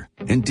deliver.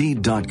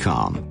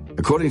 Indeed.com.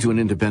 According to an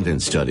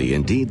independent study,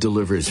 Indeed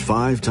delivers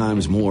 5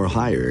 times more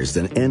hires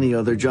than any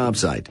other job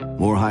site,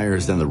 more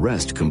hires than the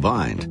rest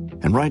combined.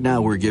 And right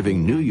now we're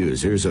giving new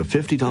users a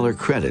 $50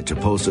 credit to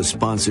post a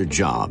sponsored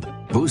job,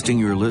 boosting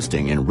your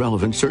listing and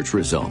relevant search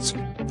results.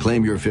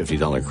 Claim your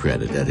 $50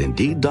 credit at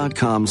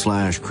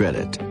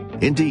Indeed.com/credit.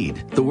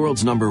 Indeed, the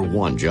world's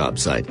 #1 job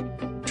site.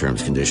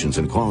 Terms, conditions,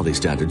 and quality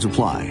standards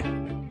apply.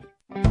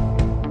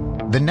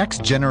 The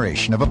next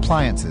generation of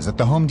appliances at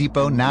the Home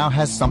Depot now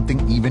has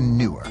something even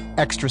newer.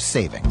 Extra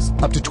savings,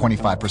 up to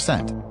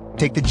 25%.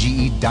 Take the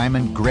GE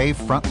Diamond Gray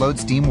front-load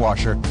steam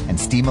washer and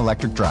steam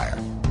electric dryer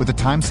with a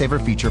time-saver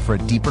feature for a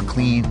deeper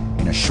clean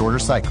in a shorter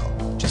cycle.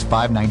 Just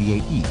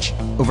 $598 each.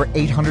 Over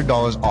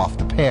 $800 off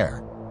the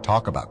pair.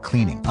 Talk about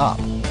cleaning up.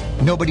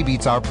 Nobody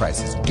beats our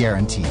prices,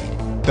 guaranteed.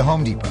 The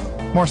Home Depot.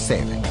 More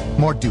saving.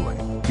 More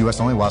doing. U.S.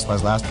 only while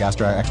supplies last. Gas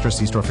dryer extra.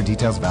 See store for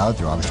details. Valid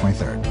through August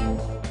 23rd.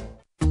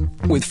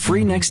 With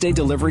free next-day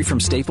delivery from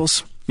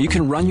Staples, you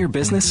can run your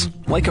business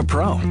like a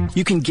pro.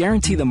 You can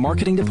guarantee the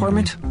marketing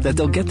department that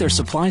they'll get their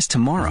supplies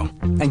tomorrow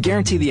and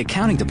guarantee the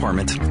accounting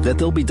department that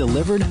they'll be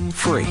delivered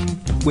free.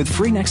 With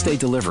free next-day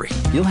delivery,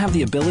 you'll have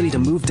the ability to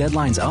move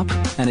deadlines up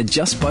and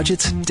adjust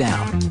budgets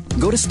down.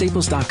 Go to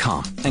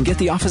Staples.com and get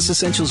the office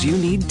essentials you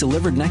need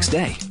delivered next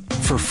day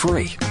for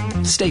free.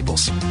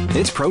 Staples.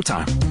 It's pro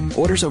time.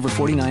 Orders over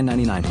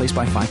 $49.99. Placed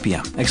by 5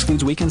 p.m.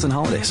 Excludes weekends and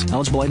holidays.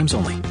 Eligible items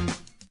only.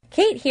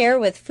 Kate here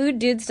with Food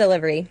Dudes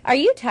Delivery. Are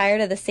you tired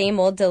of the same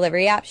old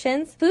delivery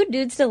options? Food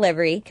Dudes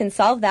Delivery can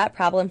solve that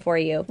problem for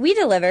you. We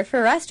deliver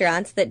for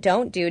restaurants that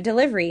don't do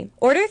delivery.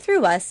 Order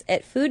through us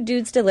at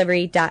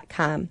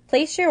fooddudesdelivery.com.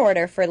 Place your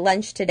order for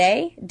lunch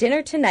today,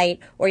 dinner tonight,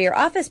 or your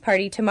office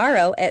party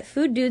tomorrow at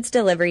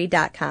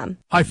fooddudesdelivery.com.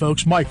 Hi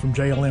folks, Mike from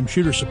JLM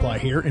Shooter Supply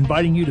here,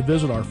 inviting you to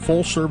visit our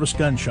full-service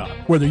gun shop.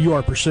 Whether you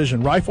are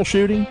precision rifle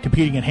shooting,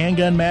 competing in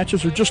handgun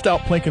matches, or just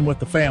out plinking with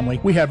the family,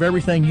 we have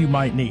everything you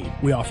might need.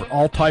 We offer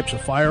all types of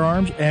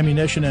firearms,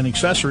 ammunition, and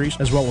accessories,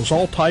 as well as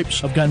all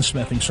types of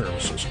gunsmithing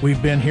services.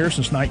 We've been here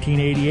since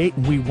 1988,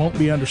 and we won't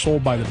be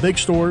undersold by the big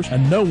stores,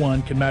 and no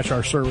one can match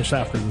our service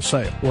after the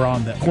sale. We're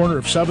on the corner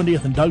of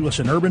 70th and Douglas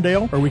in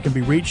Urbandale, or we can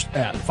be reached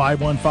at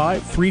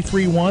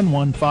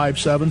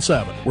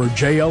 515-331-1577. We're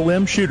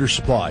JLM Shooter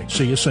Supply.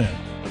 See you soon.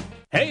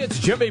 Hey, it's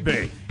Jimmy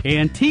B.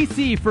 And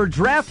TC for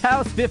Draft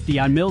House 50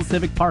 on Mills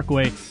Civic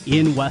Parkway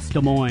in West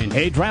Des Moines.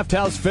 Hey, Draft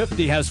House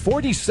 50 has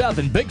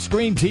 47 big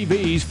screen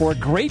TVs for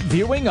great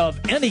viewing of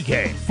any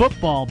game.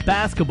 Football,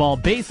 basketball,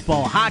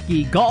 baseball,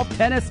 hockey, golf,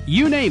 tennis,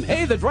 you name it.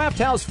 Hey, the Draft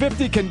House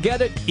 50 can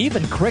get it,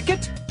 even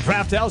cricket.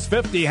 Draft House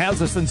 50 has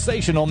a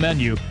sensational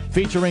menu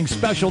featuring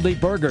specialty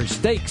burgers,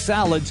 steak,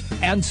 salads,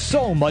 and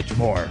so much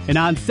more. And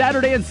on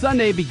Saturday and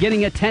Sunday,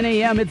 beginning at 10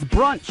 a.m., it's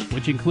brunch,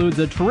 which includes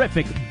a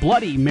terrific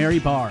Bloody Mary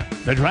bar.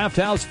 The Draft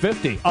House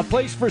 50, a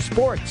place for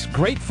sports,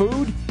 great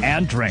food,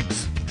 and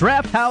drinks.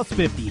 Draft House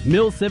 50,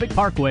 Mills Civic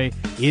Parkway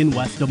in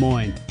West Des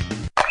Moines.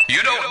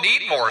 You don't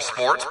need more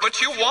sports,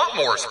 but you want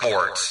more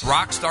sports.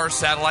 Rockstar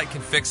Satellite can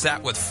fix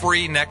that with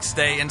free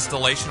next-day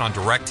installation on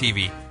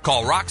DirecTV.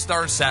 Call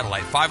Rockstar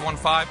Satellite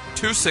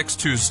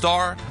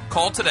 515-262-STAR.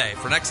 Call today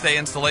for next-day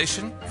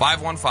installation,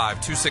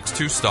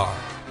 515-262-STAR.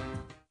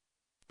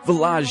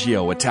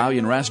 Villaggio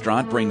Italian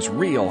Restaurant brings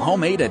real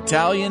homemade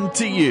Italian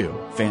to you.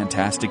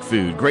 Fantastic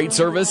food, great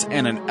service,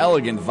 and an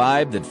elegant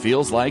vibe that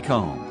feels like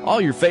home.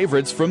 All your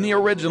favorites from the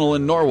original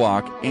in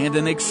Norwalk and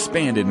an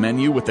expanded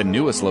menu with the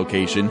newest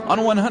location on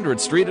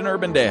 100th Street in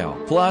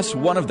Urbandale. Plus,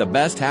 one of the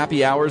best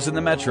happy hours in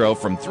the metro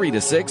from 3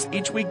 to 6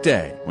 each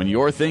weekday. When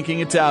you're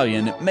thinking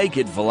Italian, make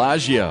it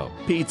Villaggio.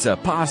 Pizza,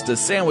 pasta,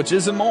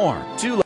 sandwiches, and more.